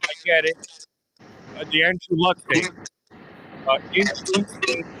run. I get it. The Andrew Luck thing. Injury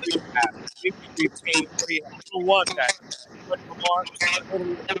pain free pass. Injury pain free. I don't want that. But Lamar,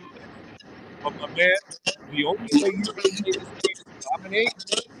 totally understand. But my man, the only way you can play this game to dominate,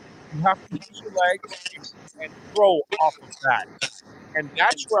 you have to use your legs and throw off of that. And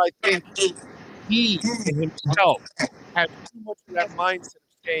that's where I think he in himself has too much of that mindset of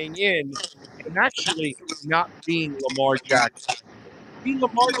staying in and actually not being Lamar Jackson. Being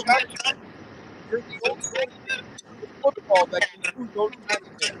Lamar Jackson, you're the only one in football that can do those kind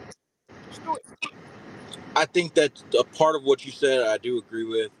of things. Just do it. I think that a part of what you said, I do agree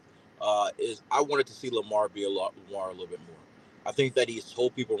with, is I wanted to see Lamar be Lamar a little bit more. I think that he's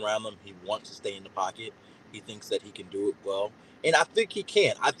told people around him he wants to stay in the pocket. He thinks that he can do it well, and I think he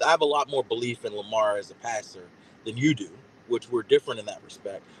can. I have a lot more belief in Lamar as a passer than you do, which we're different in that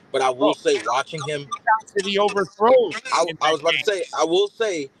respect. But I will say, watching him, he overthrows. I was about to say, I will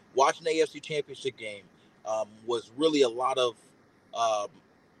say, watching the AFC Championship game was really a lot of.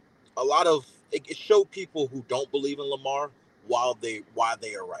 It showed people who don't believe in Lamar why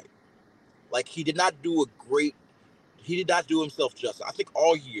they are right. Like he did not do himself justice. I think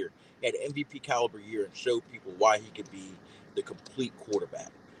all year he had an MVP caliber year and showed people why he could be the complete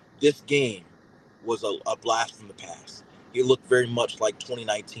quarterback. This game was a blast from the past. He looked very much like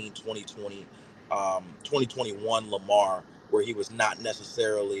 2019, 2020, 2021 Lamar, where he was not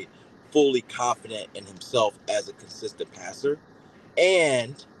necessarily fully confident in himself as a consistent passer.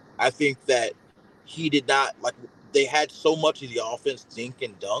 And I think that he did not, like, they had so much of the offense dink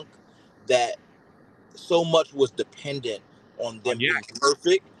and dunk that so much was dependent on them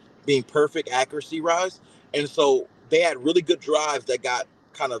being perfect accuracy rise. And so they had really good drives that got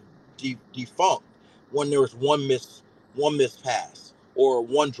kind of defunct when there was one missed pass or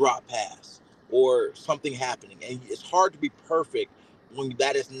one drop pass or something happening. And it's hard to be perfect when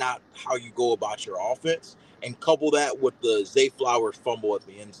that is not how you go about your offense. And couple that with the Zay Flowers fumble at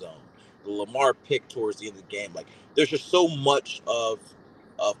the end zone, the Lamar pick towards the end of the game. Like, there's just so much of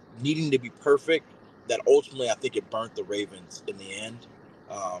needing to be perfect that ultimately I think it burnt the Ravens in the end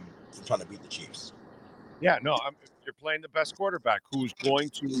from trying to beat the Chiefs. Yeah, no, you're playing the best quarterback who's going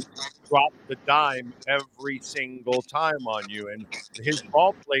to drop the dime every single time on you. And his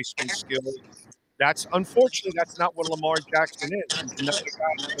ball placement skill, unfortunately, that's not what Lamar Jackson is. He's not a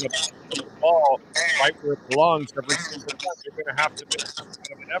guy who's going to put the ball right where it belongs every single time. You're going to have to make some kind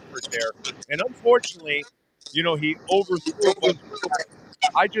of an effort there. And unfortunately, he overthrew a bunch of passes.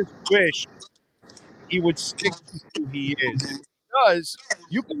 I just wish he would stick to who he is. Because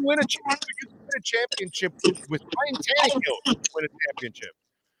you can win a championship with Ryan Tannehill, win a championship.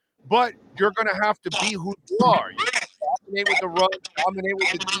 But you're going to have to be who you are. You dominate with the run, dominate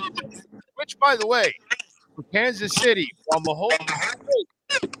with the defense. Which, by the way, for Kansas City, while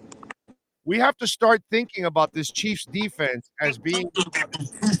Mahomes, we have to start thinking about this Chiefs defense as being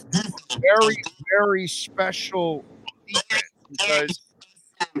a very, very special defense, because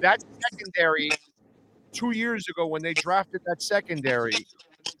that secondary 2 years ago when they drafted that secondary,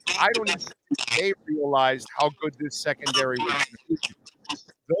 I don't even think they realized how good this secondary was.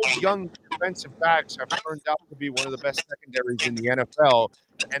 Those young defensive backs have turned out to be one of the best secondaries in the NFL,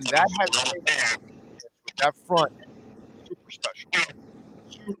 and that has made that front super special.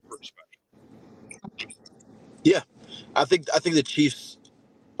 Super special. Yeah, I think the Chiefs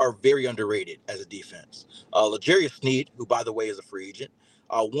are very underrated as a defense. L'Jarius Sneed, who by the way is a free agent,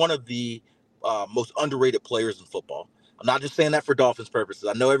 one of the most underrated players in football. I'm not just saying that for Dolphins purposes.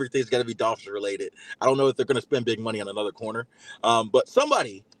 I know everything's got to be Dolphins related. I don't know if they're going to spend big money on another corner, but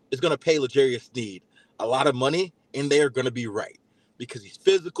somebody is going to pay L'Jarius Sneed a lot of money, and they are going to be right because he's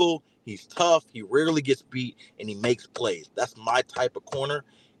physical, he's tough, he rarely gets beat, and he makes plays. That's my type of corner,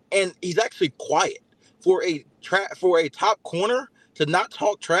 and he's actually quiet for a top corner. To not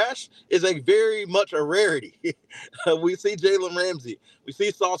talk trash is very much a rarity. We see Jalen Ramsey, we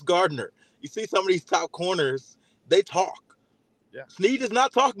see Sauce Gardner, you see some of these top corners, they talk. Yeah. Sneed does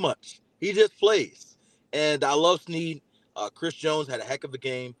not talk much. He just plays. And I love Sneed. Chris Jones had a heck of a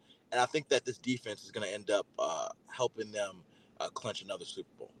game. And I think that this defense is going to end up helping them clinch another Super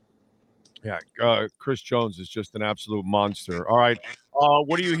Bowl. Yeah, Chris Jones is just an absolute monster. All right.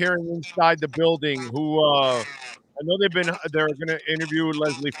 What are you hearing inside the building? know they're going to interview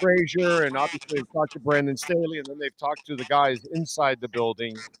Leslie Frazier, and obviously they've talked to Brandon Staley, and then they've talked to the guys inside the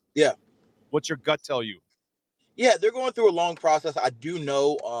building. Yeah. What's your gut tell you? Yeah, they're going through a long process. I do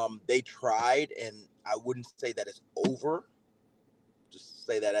know they tried, and I wouldn't say that it's over. Just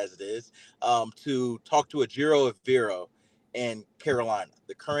say that as it is. To talk to Ejiro Evero in Carolina,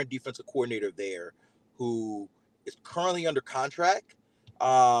 the current defensive coordinator there, who is currently under contract.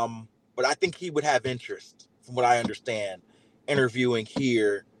 But I think he would have interest, from what I understand, interviewing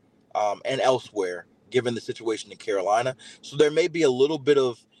here and elsewhere, given the situation in Carolina. So there may be a little bit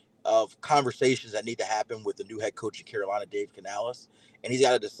of conversations that need to happen with the new head coach in Carolina, Dave Canales. And he's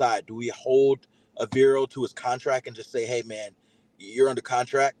got to decide, do we hold Evero to his contract and just say, hey, man, you're under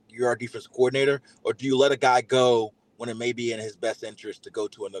contract, you're our defensive coordinator, or do you let a guy go when it may be in his best interest to go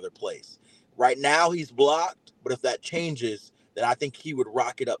to another place? Right now he's blocked, but if that changes, then I think he would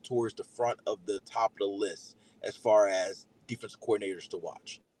rocket up towards the front of the top of the list as far as defensive coordinators to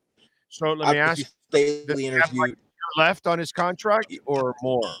watch. So let me ask, Staley interviewed left on his contract or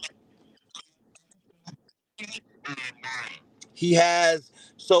more? He has,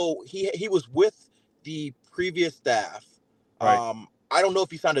 so he was with the previous staff. Right. I don't know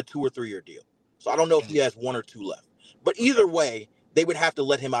if he signed a 2 or 3 year deal. So I don't know if he has 1 or 2 left. But either way, they would have to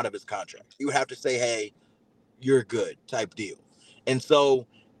let him out of his contract. He would have to say, hey, you're good type deal. And so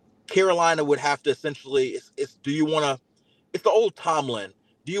Carolina would have to essentially, it's the old Tomlin.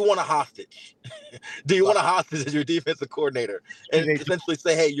 Do you want a hostage? Do you want a hostage as your defensive coordinator? And essentially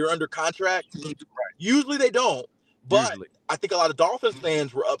say, hey, you're under contract. Usually they don't. But I think a lot of Dolphins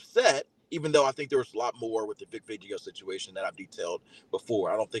fans were upset, even though I think there was a lot more with the Vic Fangio situation that I've detailed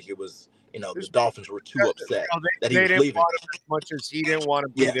before. I don't think it was, the Dolphins were too upset that he was leaving. Want him as much as he didn't want to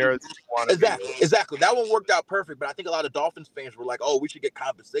be there. Exactly. That one worked out perfect, but I think a lot of Dolphins fans were like, oh, we should get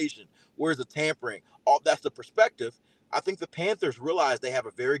compensation. Where's the tampering? That's the perspective. I think the Panthers realize they have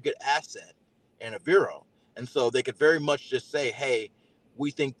a very good asset in Evero. And so they could very much just say, hey, we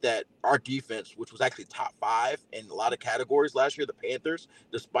think that our defense, which was actually top 5 in a lot of categories last year, the Panthers,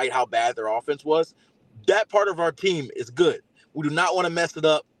 despite how bad their offense was, that part of our team is good. We do not want to mess it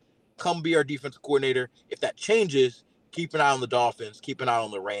up. Come be our defensive coordinator. If that changes, keep an eye on the Dolphins, keep an eye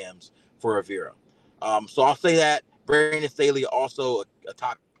on the Rams for Evero. So I'll say that. Brandon Staley, also a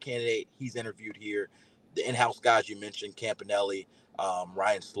top candidate. He's interviewed here. The in-house guys you mentioned, Campanelli,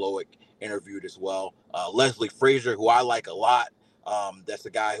 Ryan Slowick, interviewed as well. Leslie Frazier, who I like a lot. That's the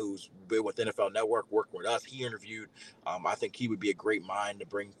guy who's been with NFL Network, working with us. He interviewed. I think he would be a great mind to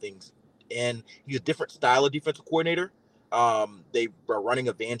bring things in. He's a different style of defensive coordinator. They are running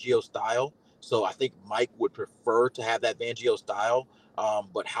a Fangio style. So I think Mike would prefer to have that Fangio style.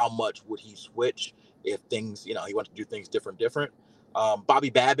 But how much would he switch if things, he wants to do things different? Bobby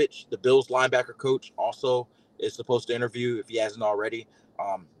Babich, the Bills linebacker coach, also is supposed to interview if he hasn't already.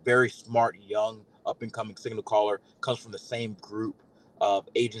 Very smart, young, up-and-coming signal caller, comes from the same group of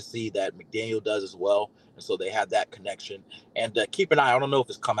agency that McDaniel does as well. And so they have that connection. And keep an eye, I don't know if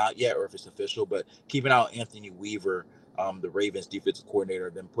it's come out yet or if it's official, but keep an eye on Anthony Weaver, the Ravens defensive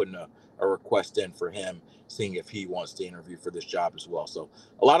coordinator, then putting a request in for him, seeing if he wants to interview for this job as well. So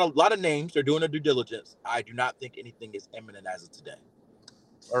a lot of names, they're doing their due diligence. I do not think anything is imminent as of today.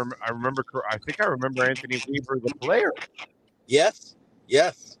 I think I remember Anthony Weaver, the player. Yes.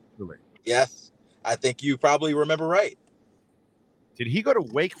 Really? Yes. I think you probably remember right. Did he go to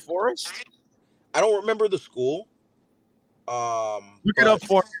Wake Forest? I don't remember the school. Look it up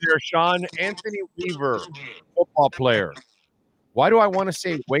for me there, Sean. Anthony Weaver, football player. Why do I want to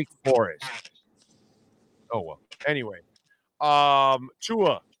say Wake Forest? Oh, well. Anyway.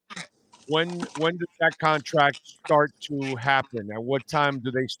 Tua, when does that contract start to happen? At what time do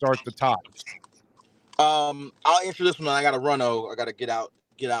they start the talks? I'll answer this one. I got to run. I got to get out.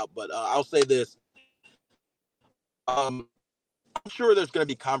 But I'll say this. I'm sure there's going to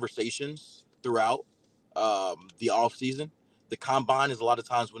be conversations throughout the off season. The combine is a lot of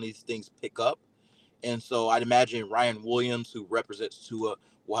times when these things pick up. And so I'd imagine Ryan Williams, who represents Tua,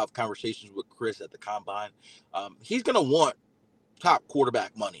 will have conversations with Chris at the combine. He's going to want top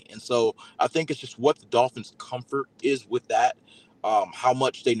quarterback money. And so I think it's just what the Dolphins' comfort is with that, how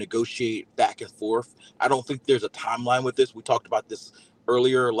much they negotiate back and forth. I don't think there's a timeline with this. We talked about this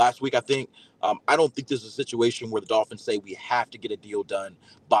earlier last week, I think. I don't think this is a situation where the Dolphins say we have to get a deal done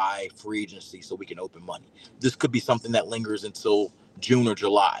by free agency so we can open money. This could be something that lingers until June or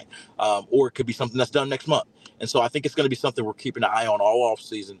July, or it could be something that's done next month. And so I think it's going to be something we're keeping an eye on all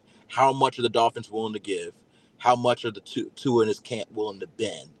offseason. How much are the Dolphins willing to give? How much are the Tua and his camp willing to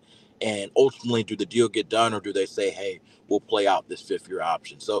bend? And ultimately, do the deal get done, or do they say, hey, we'll play out this 5th-year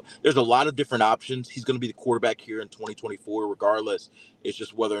option? So there's a lot of different options. He's going to be the quarterback here in 2024 regardless. It's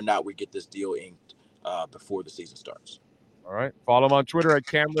just whether or not we get this deal inked before the season starts. All right. Follow him on Twitter at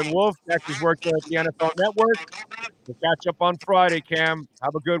Cameron Wolf. Catch his work there at the NFL Network. We'll catch up on Friday, Cam.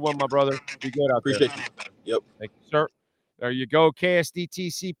 Have a good one, my brother. Be good out there. Appreciate you. Yep. Thank you, sir. There you go.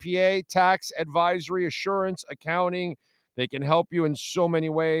 KSDT CPA, tax advisory, assurance, accounting. They can help you in so many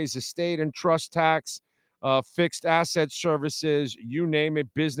ways. Estate and trust tax, fixed asset services, you name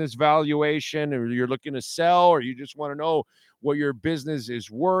it, business valuation, or you're looking to sell, or you just want to know what your business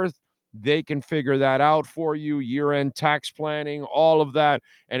is worth. They can figure that out for you. Year-end tax planning, all of that.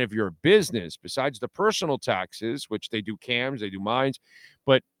 And if you're a business, besides the personal taxes, which they do CAMs, they do mines,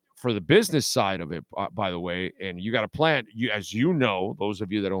 but for the business side of it, by the way, and you got to plan, as you know, those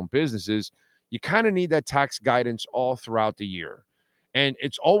of you that own businesses, you kind of need that tax guidance all throughout the year. And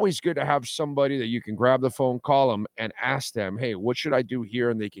it's always good to have somebody that you can grab the phone, call them, and ask them, hey, what should I do here?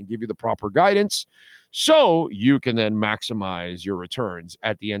 And they can give you the proper guidance so you can then maximize your returns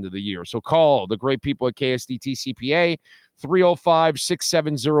at the end of the year. So call the great people at KSDT CPA,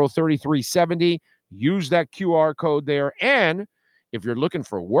 305-670-3370. Use that QR code there. And if you're looking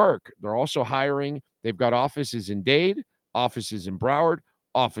for work, they're also hiring. They've got offices in Dade, offices in Broward,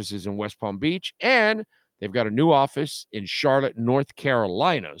 offices in West Palm Beach, and they've got a new office in Charlotte, North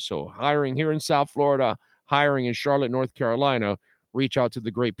Carolina. So hiring here in South Florida, hiring in Charlotte, North Carolina. Reach out to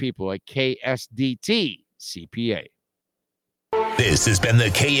the great people at KSDT CPA. This has been the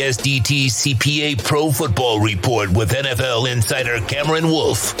KSDT CPA Pro Football Report with NFL insider Cameron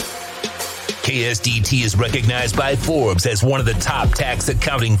Wolf. KSDT is recognized by Forbes as one of the top tax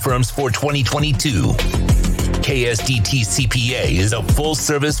accounting firms for 2022. KSDT CPA is a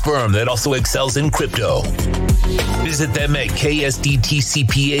full-service firm that also excels in crypto. Visit them at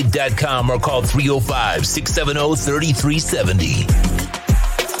ksdtcpa.com or call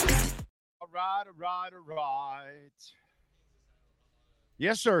 305-670-3370. All right.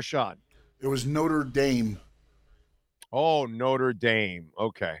 Yes, sir, Sean. It was Notre Dame. Oh, Notre Dame.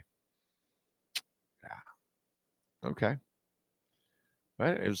 Okay. Yeah. Okay.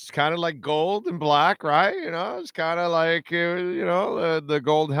 Right. It was kind of like gold and black, right? You know, it's kind of like, the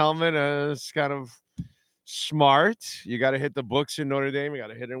gold helmet is kind of smart. You got to hit the books in Notre Dame. You got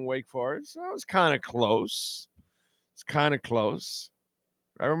to hit in Wake Forest. So it was kind of close.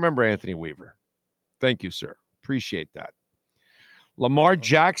 I remember Anthony Weaver. Thank you, sir. Appreciate that. Lamar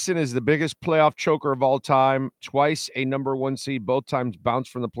Jackson is the biggest playoff choker of all time. Twice a number one seed. Both times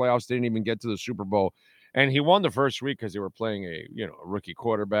bounced from the playoffs. Didn't even get to the Super Bowl. And he won the first week because they were playing a rookie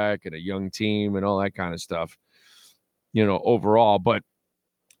quarterback and a young team and all that kind of stuff, overall. But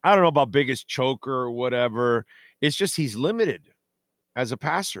I don't know about biggest choker or whatever. It's just he's limited as a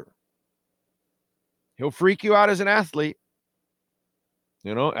passer. He'll freak you out as an athlete.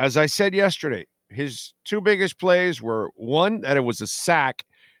 As I said yesterday, his two biggest plays were, one, that it was a sack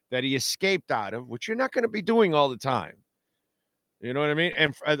that he escaped out of, which you're not going to be doing all the time. You know what I mean?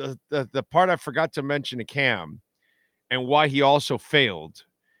 And the part I forgot to mention to Cam and why he also failed,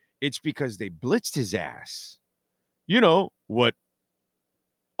 it's because they blitzed his ass. You know what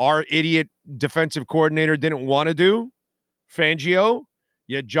our idiot defensive coordinator didn't want to do? Fangio?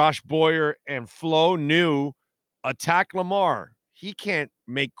 Yet Josh Boyer and Flo knew, attack Lamar. He can't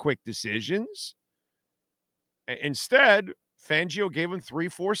make quick decisions. Instead, Fangio gave him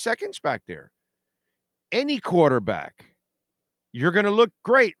 3-4 seconds back there. Any quarterback, you're going to look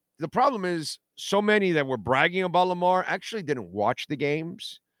great. The problem is so many that were bragging about Lamar actually didn't watch the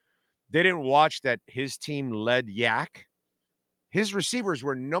games. They didn't watch that his team led Yak. His receivers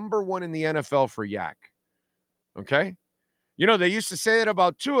were number one in the NFL for Yak. Okay? They used to say that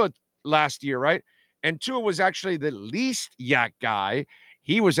about Tua last year, right? And Tua was actually the least Yak guy.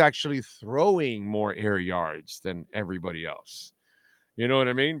 He was actually throwing more air yards than everybody else. You know what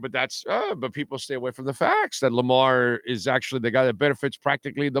I mean? But but people stay away from the facts that Lamar is actually the guy that benefits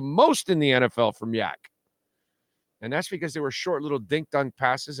practically the most in the NFL from Yak. And that's because they were short little dink-dunk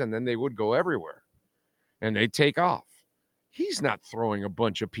passes, and then they would go everywhere. And they'd take off. He's not throwing a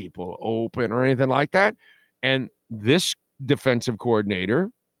bunch of people open or anything like that. And this defensive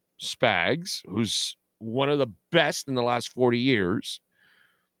coordinator, Spags, who's one of the best in the last 40 years,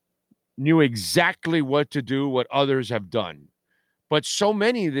 knew exactly what to do, what others have done. But so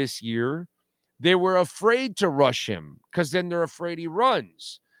many this year, they were afraid to rush him because then they're afraid he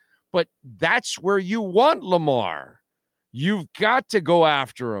runs. But that's where you want Lamar. You've got to go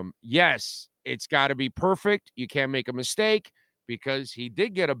after him. Yes, it's got to be perfect. You can't make a mistake because he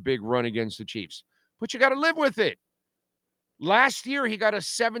did get a big run against the Chiefs. But you got to live with it. Last year, he got a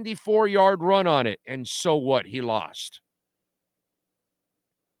 74-yard run on it, and so what? He lost.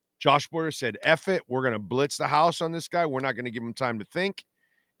 Josh Boyer said, F it, we're going to blitz the house on this guy. We're not going to give him time to think.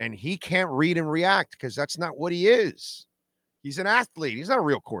 And he can't read and react because that's not what he is. He's an athlete. He's not a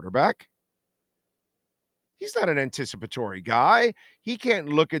real quarterback. He's not an anticipatory guy. He can't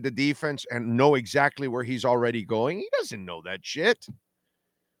look at the defense and know exactly where he's already going. He doesn't know that shit.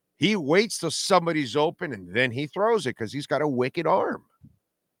 He waits till somebody's open and then he throws it because he's got a wicked arm.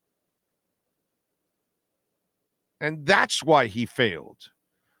 And that's why he failed.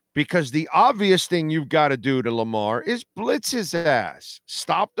 Because the obvious thing you've got to do to Lamar is blitz his ass.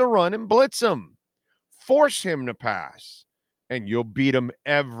 Stop the run and blitz him. Force him to pass. And you'll beat him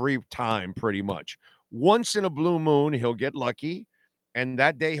every time pretty much. Once in a blue moon, he'll get lucky. And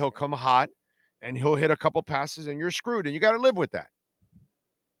that day he'll come hot and he'll hit a couple passes and you're screwed. And you got to live with that.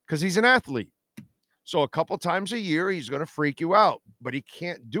 Because he's an athlete. So a couple times a year, he's going to freak you out. But he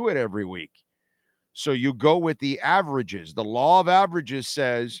can't do it every week. So you go with the averages. The law of averages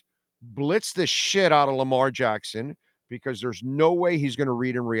says blitz the shit out of Lamar Jackson because there's no way he's going to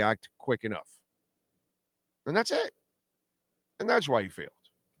read and react quick enough. And that's it. And that's why he failed.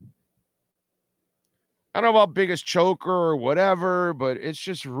 I don't know about biggest choker or whatever, but it's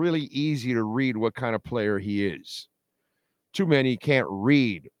just really easy to read what kind of player he is. Too many can't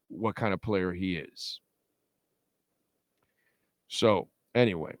read what kind of player he is. So,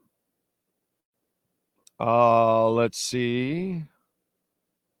 anyway. Let's see.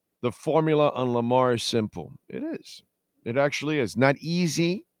 The formula on Lamar is simple. It is. It actually is. Not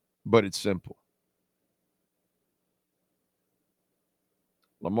easy, but it's simple.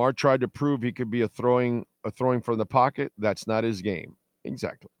 Lamar tried to prove he could be a throwing from the pocket. That's not his game.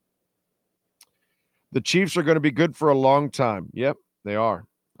 Exactly. The Chiefs are going to be good for a long time. Yep, they are.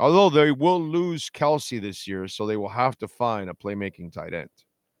 Although they will lose Kelsey this year, so they will have to find a playmaking tight end.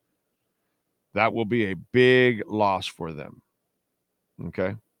 That will be a big loss for them.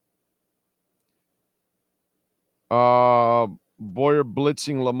 Okay. Boyer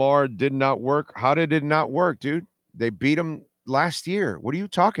blitzing Lamar did not work. How did it not work, dude? They beat him last year. What are you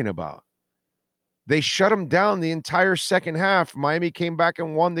talking about? They shut him down the entire second half. Miami came back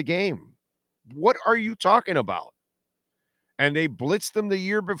and won the game. What are you talking about? And they blitzed them the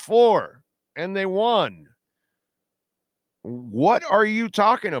year before, and they won. What are you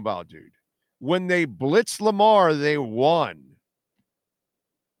talking about, dude? When they blitzed Lamar, they won.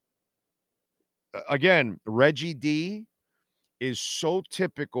 Again, Reggie D is so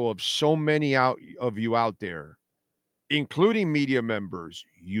typical of so many of you out there, including media members.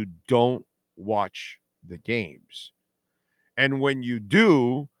 You don't watch the games. And when you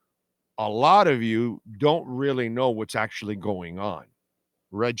do, a lot of you don't really know what's actually going on.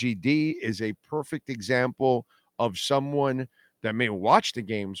 Reggie D is a perfect example of someone that may watch the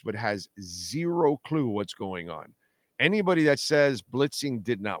games but has zero clue what's going on. Anybody that says blitzing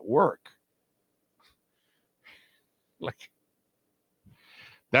did not work, like,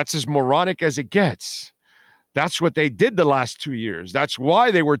 that's as moronic as it gets. That's what they did the last 2 years. That's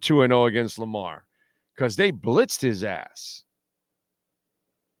why they were 2-0 against Lamar, because they blitzed his ass.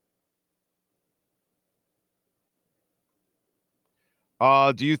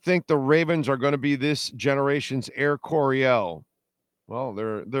 Do you think the Ravens are going to be this generation's Air Coryell? Well,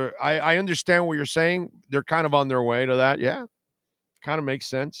 I understand what you're saying. They're kind of on their way to that. Yeah, kind of makes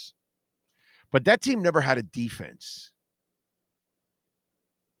sense. But that team never had a defense.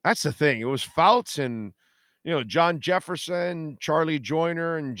 That's the thing. It was Fouts and, John Jefferson, Charlie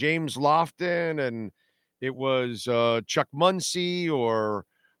Joyner, and James Lofton, and it was Chuck Muncie or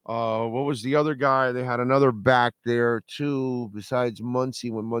what was the other guy? They had another back there too, besides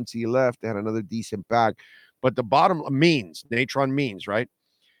Muncie. When Muncie left, they had another decent back. But the bottom Means, Natron Means, right?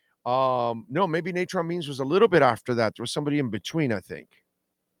 No, maybe Natron Means was a little bit after that. There was somebody in between, I think.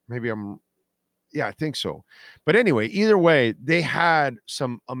 Yeah, I think so. But anyway, either way, they had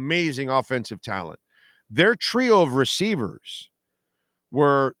some amazing offensive talent. Their trio of receivers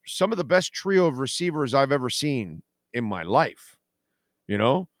were some of the best trio of receivers I've ever seen in my life,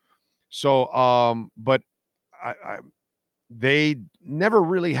 So, but they never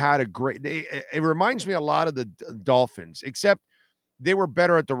really had a great. It reminds me a lot of the Dolphins, except they were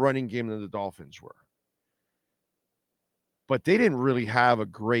better at the running game than the Dolphins were. But they didn't really have a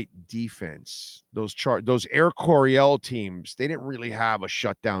great defense. Those Air Coryell teams, they didn't really have a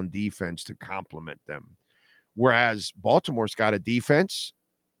shutdown defense to complement them. Whereas Baltimore's got a defense,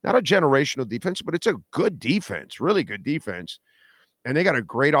 not a generational defense, but it's a good defense, really good defense. And they got a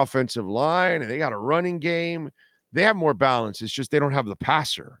great offensive line, and they got a running game. They have more balance. It's just they don't have the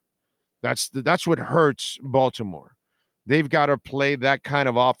passer. That's what hurts Baltimore. They've got to play that kind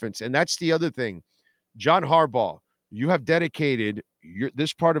of offense. And that's the other thing. John Harbaugh, you have dedicated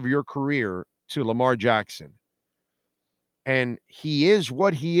this part of your career to Lamar Jackson. And he is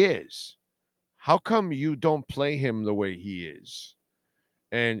what he is. How come you don't play him the way he is?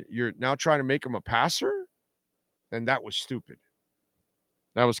 And you're now trying to make him a passer? And that was stupid.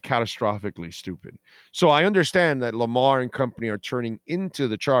 That was catastrophically stupid. So I understand that Lamar and company are turning into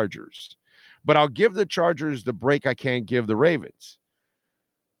the Chargers, but I'll give the Chargers the break I can't give the Ravens.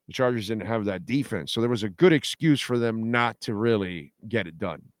 The Chargers didn't have that defense, so there was a good excuse for them not to really get it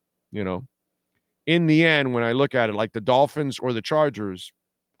done. You know, in the end, when I look at it, like the Dolphins or the Chargers,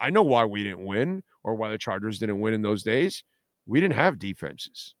 I know why we didn't win or why the Chargers didn't win in those days. We didn't have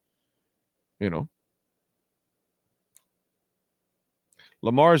defenses, you know.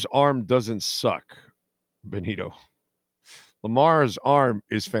 Lamar's arm doesn't suck, Benito. Lamar's arm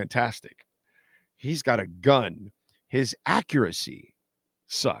is fantastic. He's got a gun. His accuracy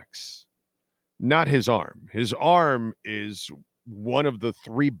sucks, not his arm. His arm is one of the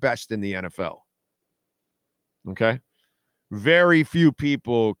 3 best in the NFL. Okay? Very few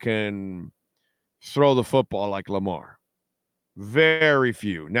people can throw the football like Lamar. Very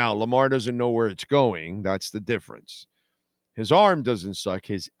few. Now, Lamar doesn't know where it's going. That's the difference. His arm doesn't suck.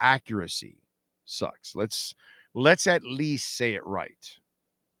 His accuracy sucks. Let's at least say it right.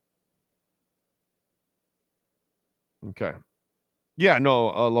 Okay. Yeah, no,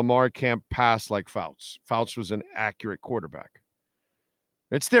 Lamar can't pass like Fouts. Fouts was an accurate quarterback.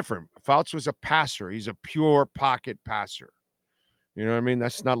 It's different. Fouts was a passer. He's a pure pocket passer. You know what I mean?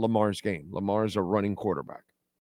 That's not Lamar's game. Lamar's a running quarterback.